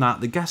I've done that,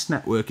 the guest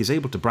network is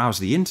able to browse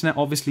the internet,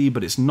 obviously,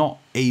 but it's not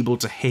able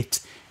to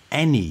hit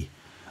any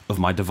of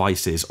my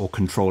devices or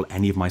control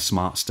any of my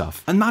smart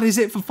stuff. And that is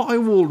it for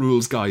firewall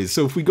rules, guys.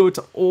 So if we go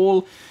to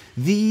all,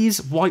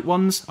 these white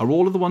ones are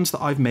all of the ones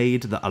that I've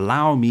made that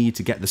allow me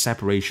to get the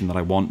separation that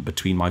I want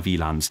between my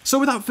VLANs. So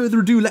without further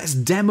ado, let's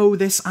demo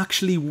this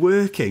actually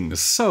working.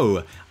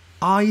 So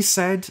I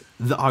said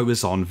that I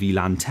was on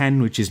VLAN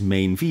 10, which is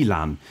main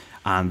VLAN,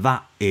 and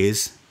that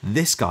is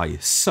this guy.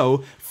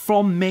 So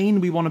from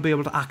main, we want to be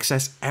able to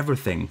access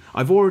everything.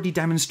 I've already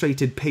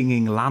demonstrated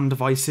pinging LAN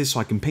devices, so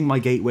I can ping my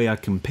gateway, I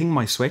can ping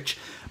my switch,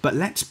 but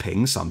let's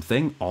ping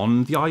something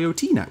on the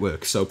IoT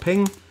network. So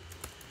ping.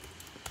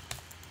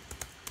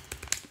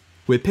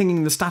 We're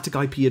pinging the static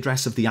IP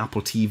address of the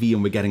Apple TV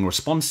and we're getting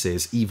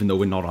responses even though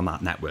we're not on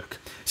that network.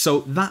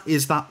 So that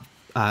is that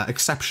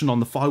exception on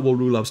the firewall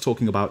rule I was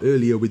talking about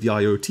earlier with the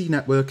IoT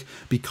network,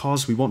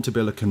 because we want to be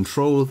able to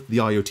control the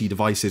IoT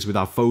devices with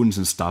our phones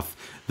and stuff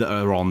that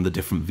are on the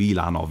different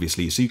VLAN,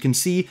 obviously. So you can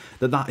see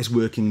that that is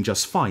working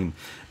just fine.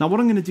 Now what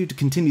I'm going to do to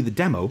continue the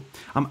demo,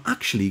 I'm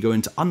actually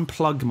going to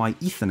unplug my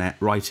Ethernet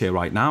right here,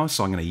 right now.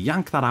 So I'm going to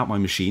yank that out my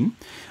machine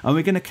and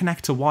we're going to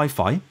connect to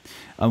Wi-Fi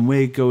and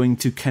we're going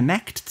to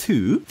connect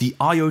to the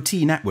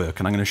IoT network.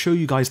 And I'm going to show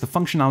you guys the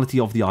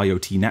functionality of the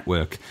IoT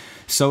network.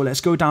 So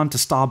let's go down to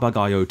Starbug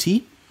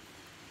IoT.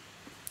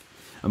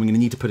 And we're going to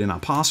need to put in our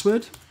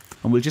password.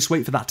 And we'll just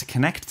wait for that to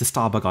connect to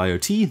Starbug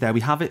IoT. There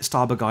we have it,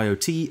 Starbug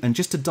IoT. And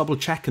just to double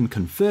check and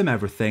confirm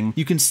everything,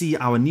 you can see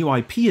our new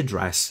IP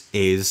address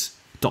is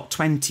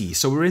 .20.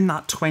 So we're in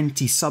that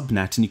 20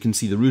 subnet, and you can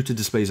see the router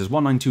displays as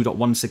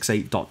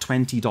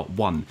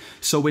 192.168.20.1.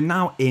 So we're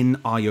now in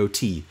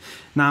IoT.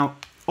 Now,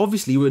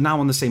 obviously, we're now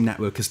on the same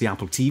network as the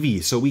Apple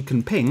TV. So we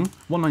can ping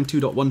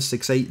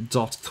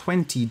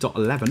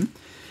 192.168.20.11,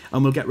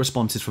 and we'll get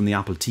responses from the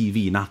Apple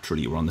TV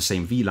naturally. We're on the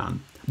same VLAN.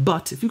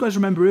 But if you guys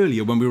remember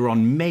earlier when we were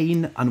on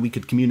main and we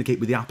could communicate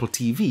with the Apple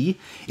TV,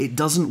 it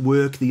doesn't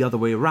work the other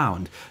way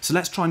around. So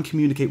let's try and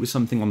communicate with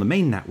something on the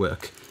main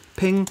network.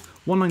 Ping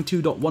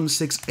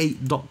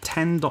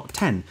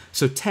 192.168.10.10.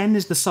 So 10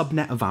 is the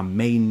subnet of our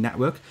main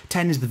network,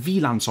 10 is the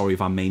VLAN, sorry,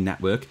 of our main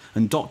network,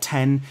 and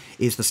 .10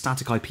 is the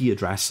static IP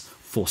address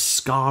for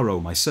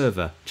Scaro, my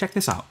server. Check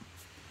this out.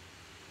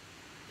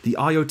 The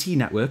IoT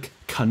network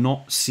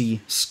cannot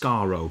see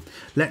Scaro.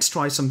 Let's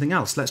try something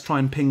else. Let's try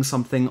and ping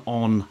something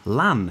on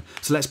LAN.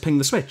 So let's ping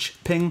the switch.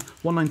 Ping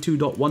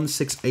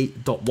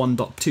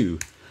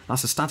 192.168.1.2.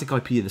 That's the static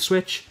IP of the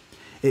switch.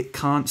 It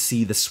can't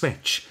see the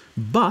switch.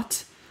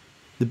 But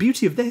the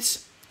beauty of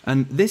this,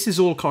 and this is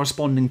all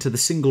corresponding to the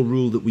single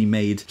rule that we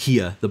made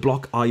here, the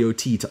block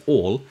IoT to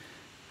all.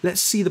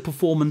 Let's see the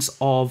performance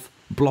of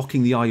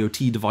blocking the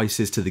IoT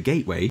devices to the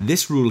gateway.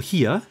 This rule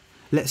here,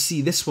 let's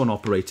see this one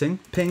operating.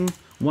 Ping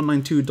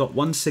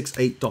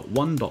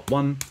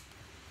 192.168.1.1,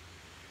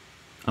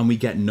 and we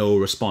get no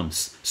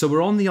response. So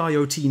we're on the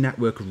IoT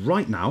network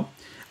right now,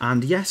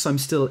 and yes, I'm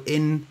still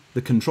in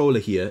the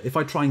controller here. If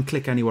I try and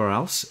click anywhere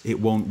else,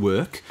 it won't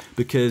work,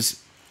 because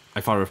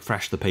if I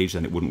refresh the page,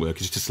 then it wouldn't work.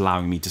 It's just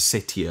allowing me to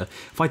sit here.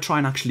 If I try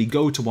and actually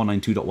go to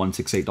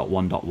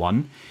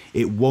 192.168.1.1,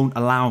 it won't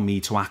allow me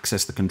to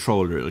access the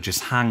controller. It'll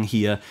just hang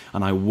here,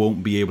 and I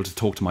won't be able to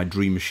talk to my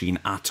Dream Machine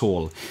at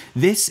all.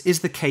 This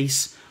is the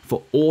case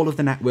for all of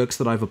the networks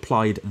that I've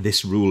applied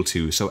this rule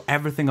to. So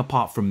everything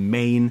apart from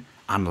main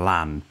and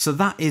LAN. So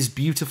that is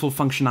beautiful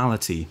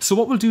functionality. So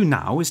what we'll do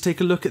now is take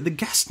a look at the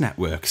guest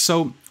network.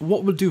 So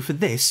what we'll do for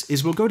this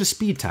is we'll go to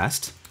speed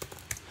test,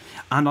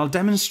 and I'll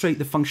demonstrate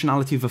the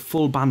functionality of a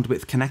full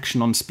bandwidth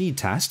connection on speed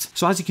test.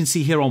 So as you can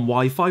see here on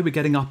Wi-Fi, we're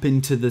getting up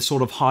into the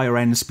sort of higher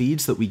end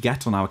speeds that we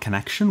get on our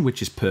connection,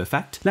 which is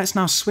perfect. Let's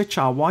now switch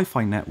our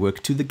Wi-Fi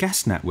network to the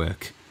guest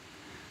network.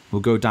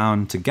 We'll go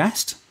down to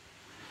guest,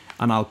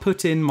 and I'll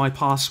put in my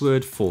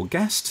password for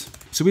guest.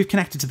 So we've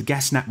connected to the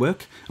guest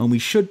network, and we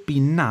should be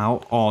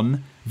now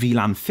on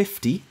VLAN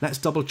 50. Let's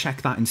double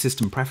check that in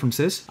system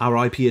preferences.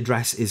 Our IP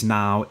address is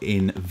now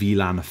in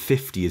VLAN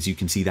 50, as you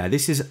can see there.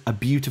 This is a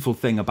beautiful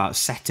thing about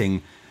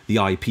setting the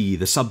IP,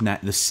 the subnet,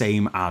 the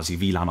same as your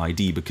VLAN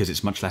ID, because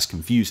it's much less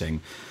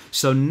confusing.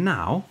 So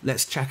now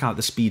let's check out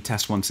the speed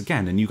test once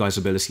again, and you guys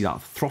will be able to see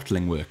that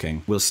throttling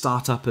working. We'll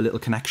start up a little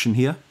connection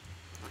here.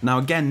 Now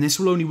again, this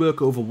will only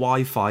work over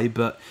Wi-Fi,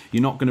 but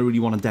you're not going to really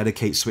want to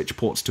dedicate switch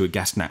ports to a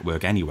guest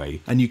network anyway.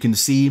 And you can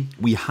see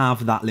we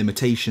have that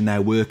limitation there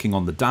working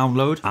on the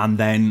download, and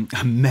then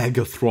a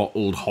mega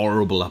throttled,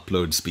 horrible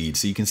upload speed.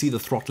 So you can see the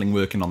throttling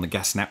working on the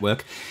guest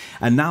network.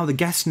 And now the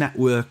guest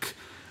network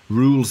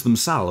rules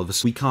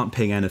themselves, we can't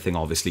ping anything,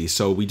 obviously.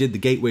 So we did the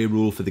gateway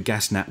rule for the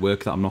guest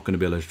network that I'm not going to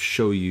be able to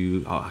show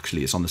you. Oh,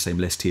 actually, it's on the same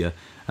list here.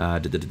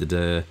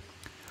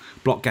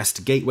 Block guest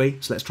to gateway.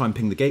 So let's try and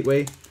ping the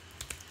gateway.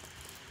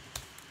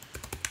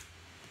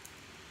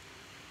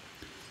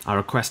 Our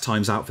request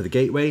time's out for the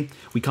gateway.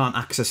 We can't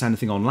access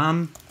anything on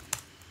LAN.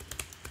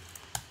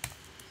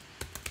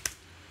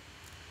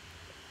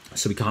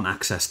 So we can't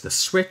access the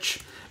switch.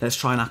 Let's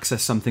try and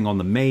access something on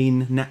the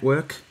main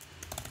network.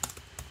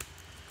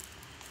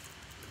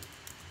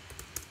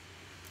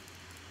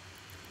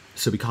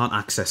 So we can't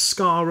access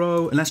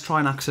Scaro. And let's try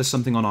and access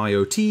something on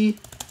IoT.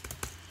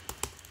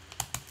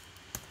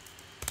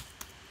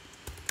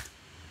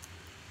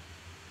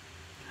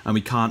 and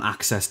we can't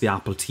access the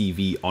Apple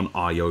TV on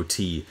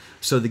IoT.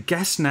 So the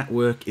guest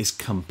network is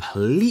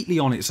completely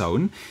on its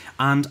own,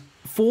 and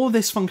for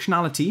this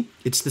functionality,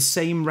 it's the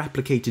same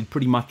replicated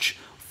pretty much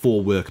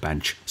for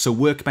Workbench. So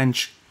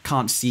Workbench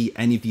can't see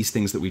any of these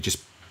things that we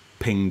just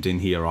pinged in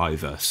here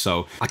either.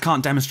 So I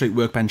can't demonstrate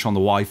Workbench on the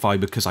Wi-Fi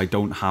because I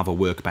don't have a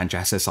Workbench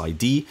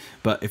SSID,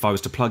 but if I was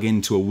to plug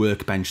into a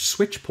Workbench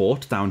switch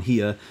port down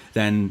here,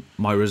 then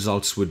my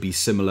results would be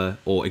similar,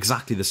 or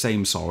exactly the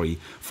same, sorry,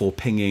 for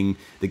pinging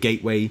the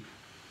gateway,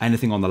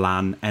 anything on the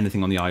LAN,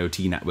 anything on the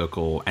IoT network,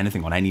 or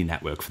anything on any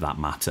network for that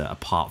matter,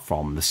 apart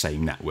from the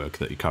same network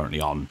that you're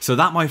currently on. So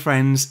that, my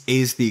friends,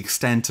 is the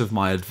extent of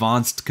my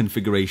advanced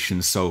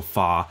configuration so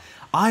far.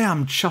 I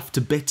am chuffed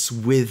to bits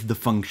with the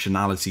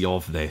functionality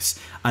of this.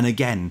 And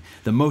again,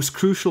 the most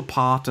crucial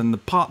part, and the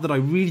part that I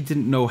really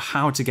didn't know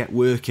how to get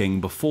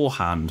working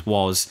beforehand,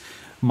 was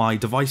my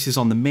devices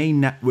on the main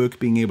network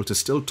being able to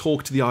still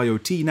talk to the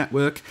IoT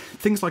network,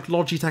 things like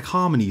Logitech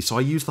Harmony. So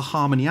I use the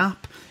Harmony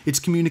app. It's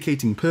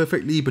communicating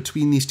perfectly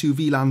between these two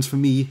VLANs for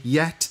me,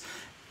 yet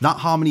that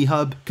Harmony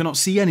hub cannot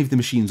see any of the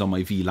machines on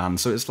my VLAN.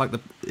 So it's like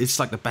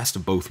the best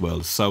of both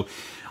worlds. So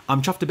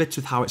I'm chuffed to bits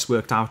with how it's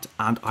worked out,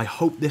 and I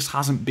hope this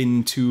hasn't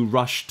been too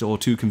rushed or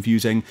too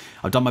confusing.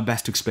 I've done my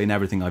best to explain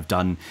everything I've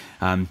done.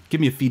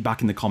 Give me a feedback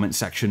in the comments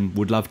section.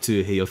 Would love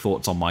to hear your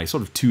thoughts on my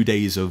sort of 2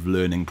 days of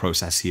learning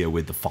process here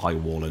with the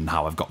firewall and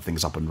how I've got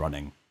things up and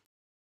running.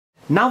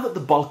 Now that the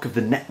bulk of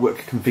the network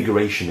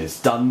configuration is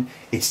done,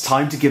 it's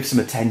time to give some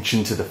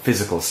attention to the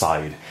physical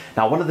side.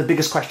 Now, one of the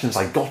biggest questions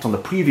I got on the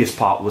previous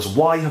part was,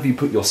 why have you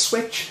put your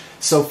switch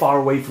so far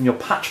away from your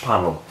patch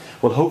panel?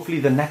 Well, hopefully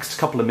the next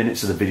couple of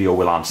minutes of the video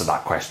will answer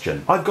that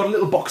question. I've got a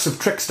little box of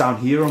tricks down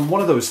here, and one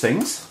of those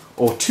things,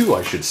 or two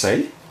I should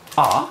say,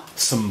 are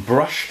some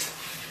brushed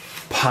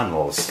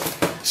panels,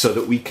 so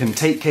that we can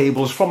take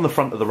cables from the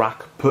front of the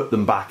rack, put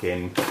them back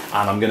in,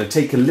 and I'm going to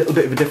take a little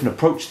bit of a different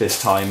approach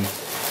this time.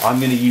 I'm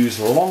going to use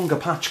longer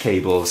patch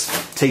cables,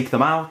 take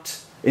them out,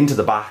 into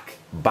the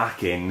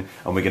back in,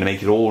 and we're going to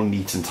make it all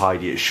neat and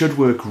tidy. It should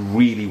work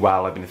really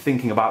well. I've been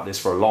thinking about this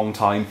for a long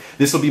time.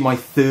 This will be my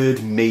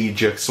third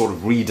major sort of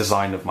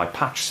redesign of my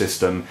patch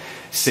system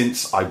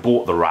since I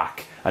bought the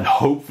rack, and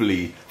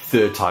hopefully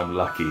third time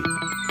lucky.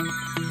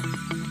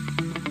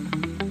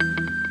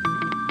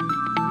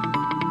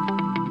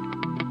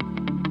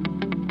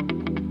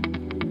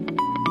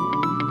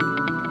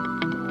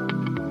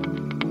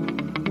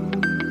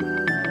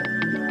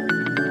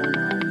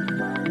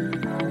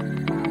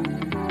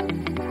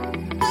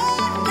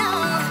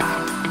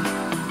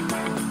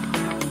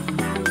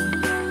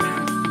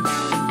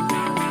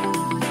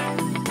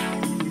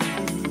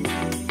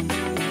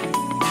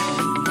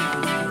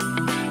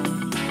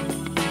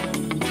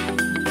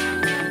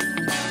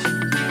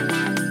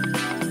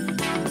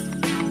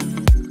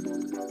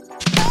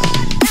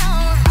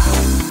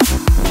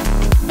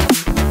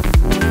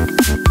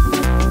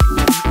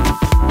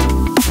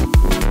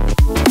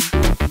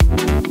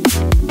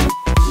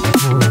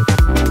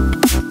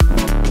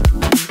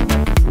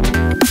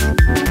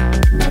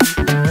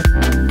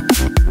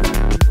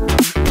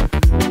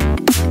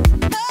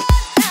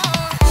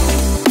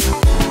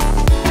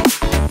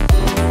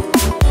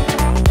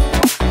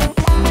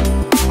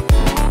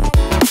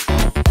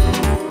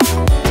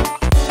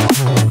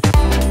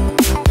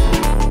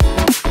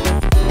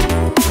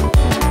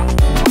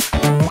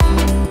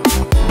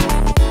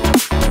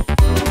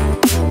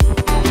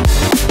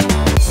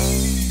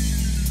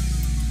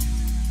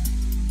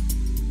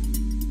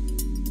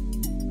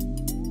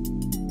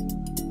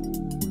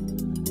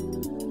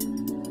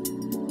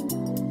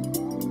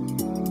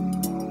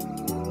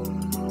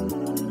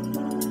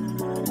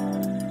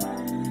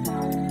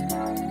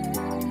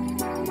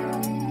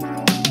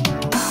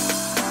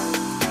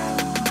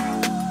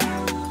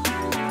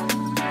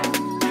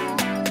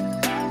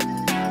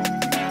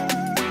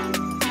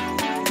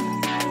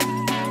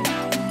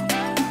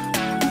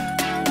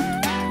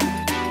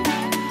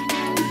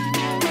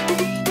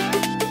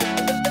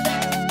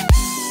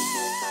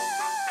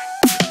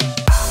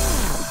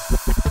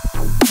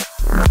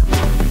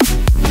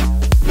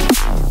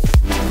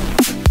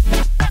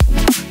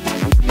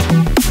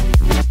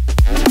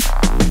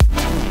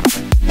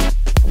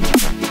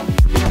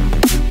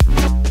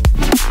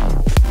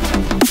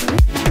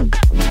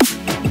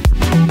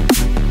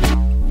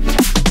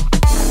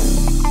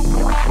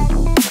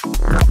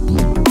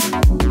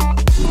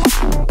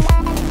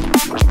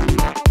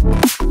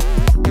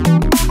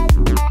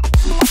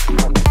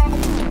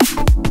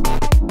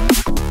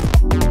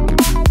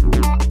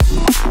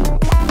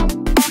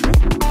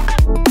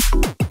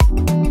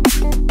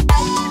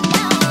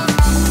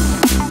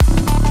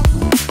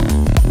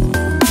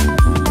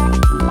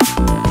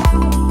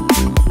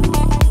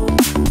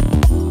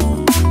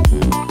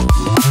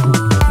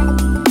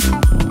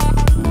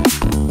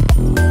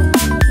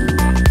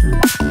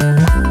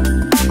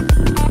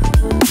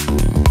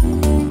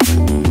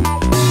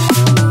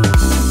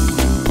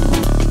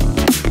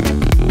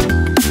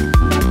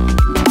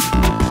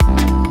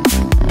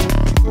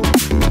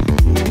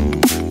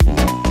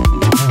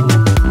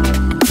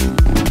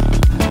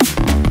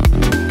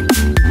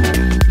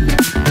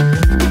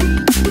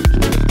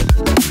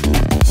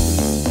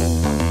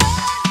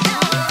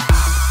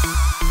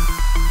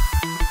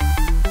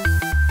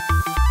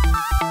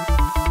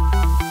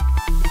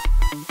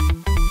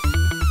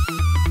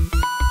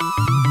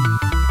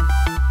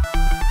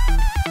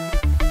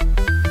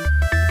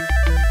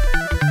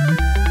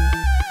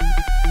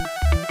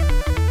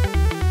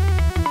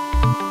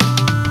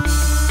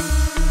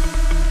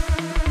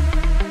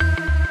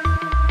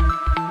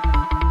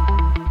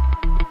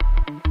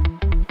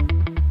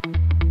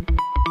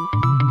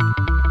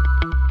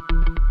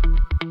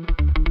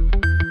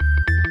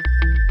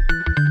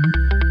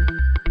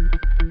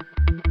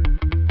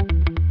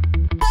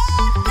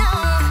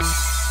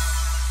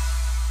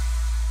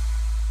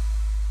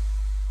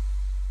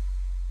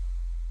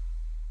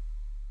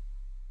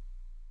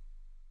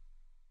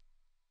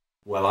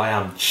 Well, I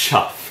am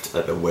chuffed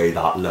at the way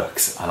that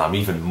looks, and I'm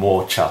even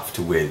more chuffed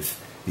with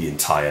the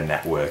entire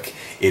network.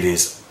 It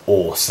is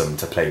awesome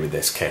to play with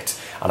this kit,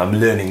 and I'm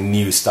learning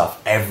new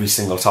stuff every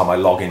single time I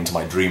log into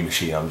my Dream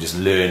Machine. I'm just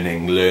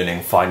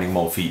learning, finding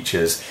more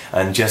features,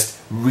 and just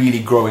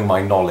really growing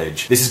my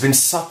knowledge. This has been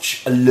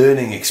such a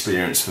learning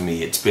experience for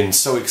me. It's been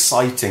so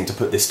exciting to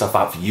put this stuff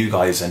out for you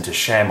guys and to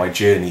share my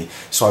journey.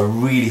 So I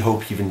really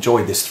hope you've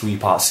enjoyed this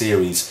 3-part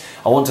series.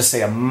 I want to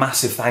say a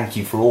massive thank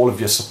you for all of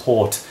your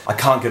support. I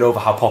can't get over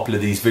how popular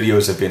these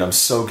videos have been. I'm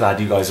so glad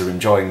you guys are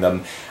enjoying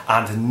them.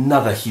 And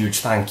another huge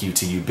thank you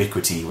to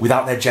Ubiquiti.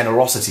 Without their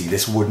generosity,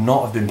 this would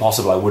not have been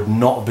possible. I would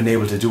not have been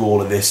able to do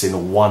all of this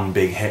in one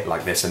big hit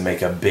like this and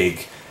make a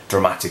big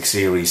dramatic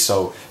series.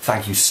 So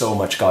thank you so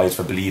much, guys,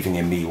 for believing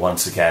in me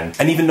once again.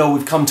 And even though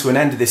we've come to an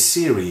end of this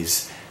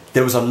series,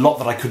 there was a lot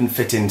that I couldn't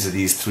fit into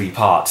these 3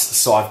 parts.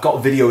 So I've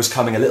got videos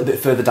coming a little bit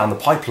further down the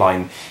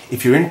pipeline.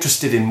 If you're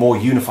interested in more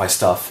UniFi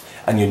stuff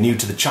and you're new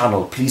to the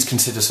channel, please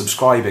consider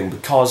subscribing,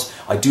 because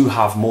I do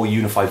have more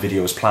UniFi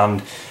videos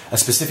planned. A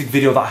specific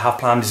video that I have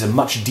planned is a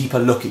much deeper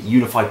look at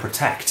UniFi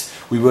Protect.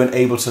 We weren't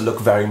able to look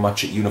very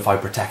much at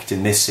UniFi Protect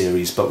in this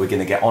series, but we're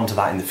going to get onto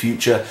that in the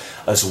future,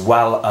 as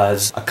well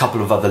as a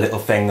couple of other little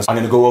things. I'm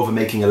going to go over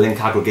making a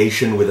link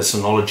aggregation with a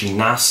Synology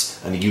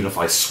NAS and a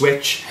UniFi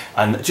switch,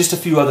 and just a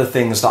few other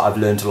things that I've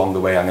learned along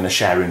the way I'm going to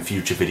share in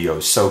future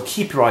videos. So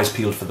keep your eyes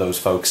peeled for those,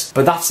 folks.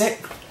 But that's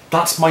it.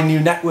 That's my new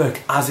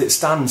network as it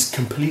stands,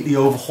 completely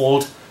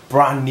overhauled,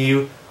 brand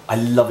new. I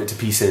love it to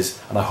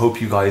pieces, and I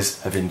hope you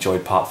guys have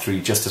enjoyed part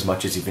 3 just as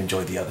much as you've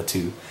enjoyed the other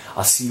 2.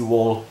 I'll see you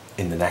all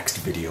in the next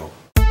video.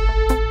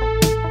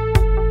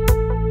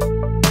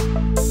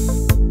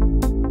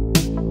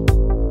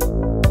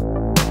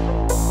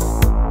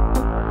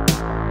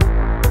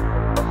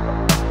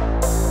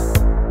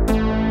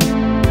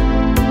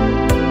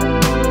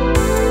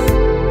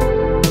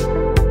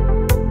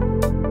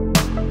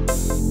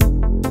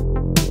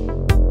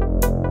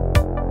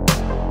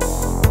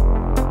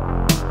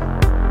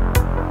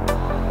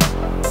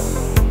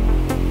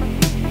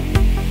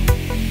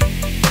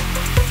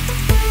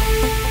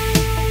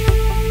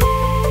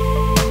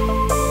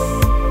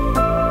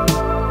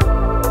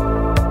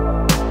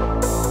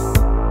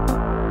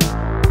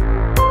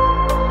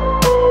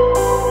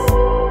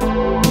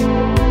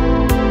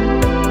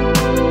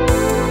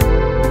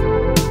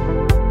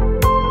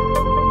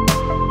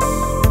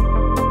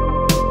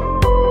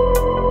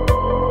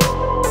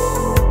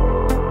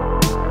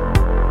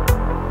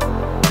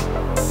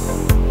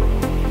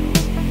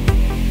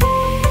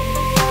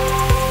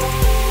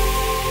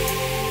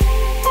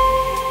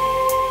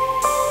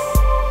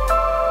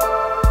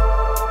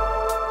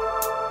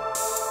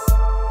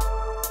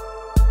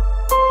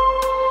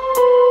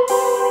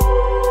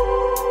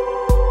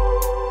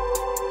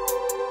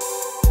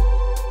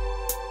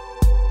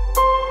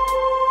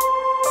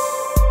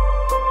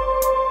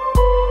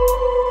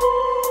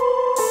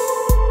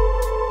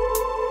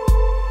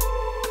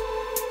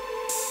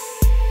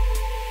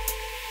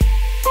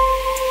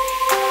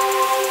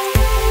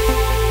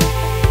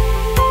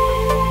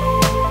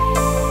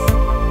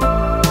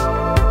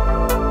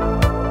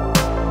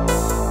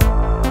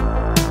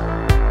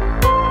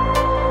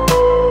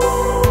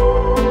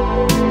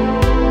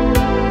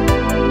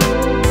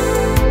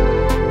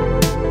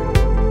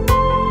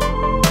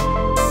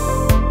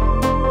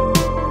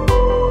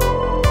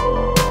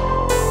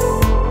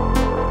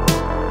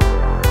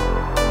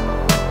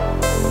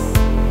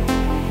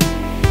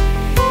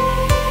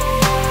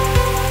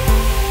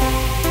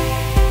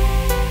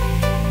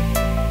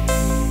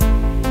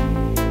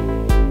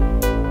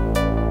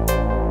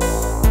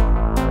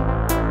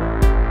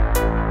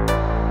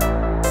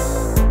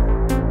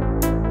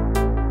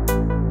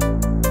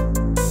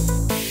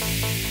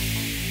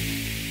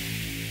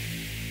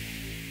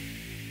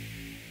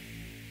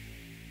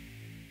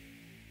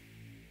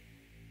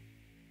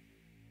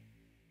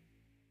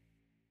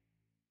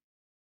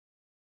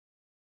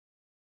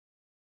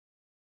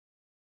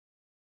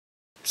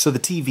 So the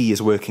TV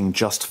is working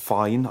just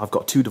fine. I've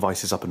got 2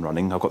 devices up and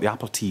running. I've got the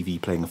Apple TV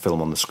playing a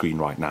film on the screen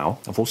right now.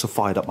 I've also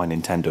fired up my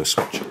Nintendo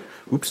Switch.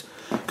 Oops,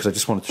 because I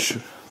just wanted to show...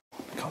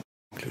 I can't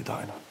include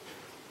that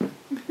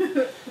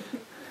in.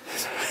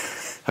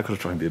 I've got to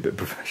try and be a bit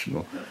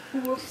professional.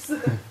 Whoops.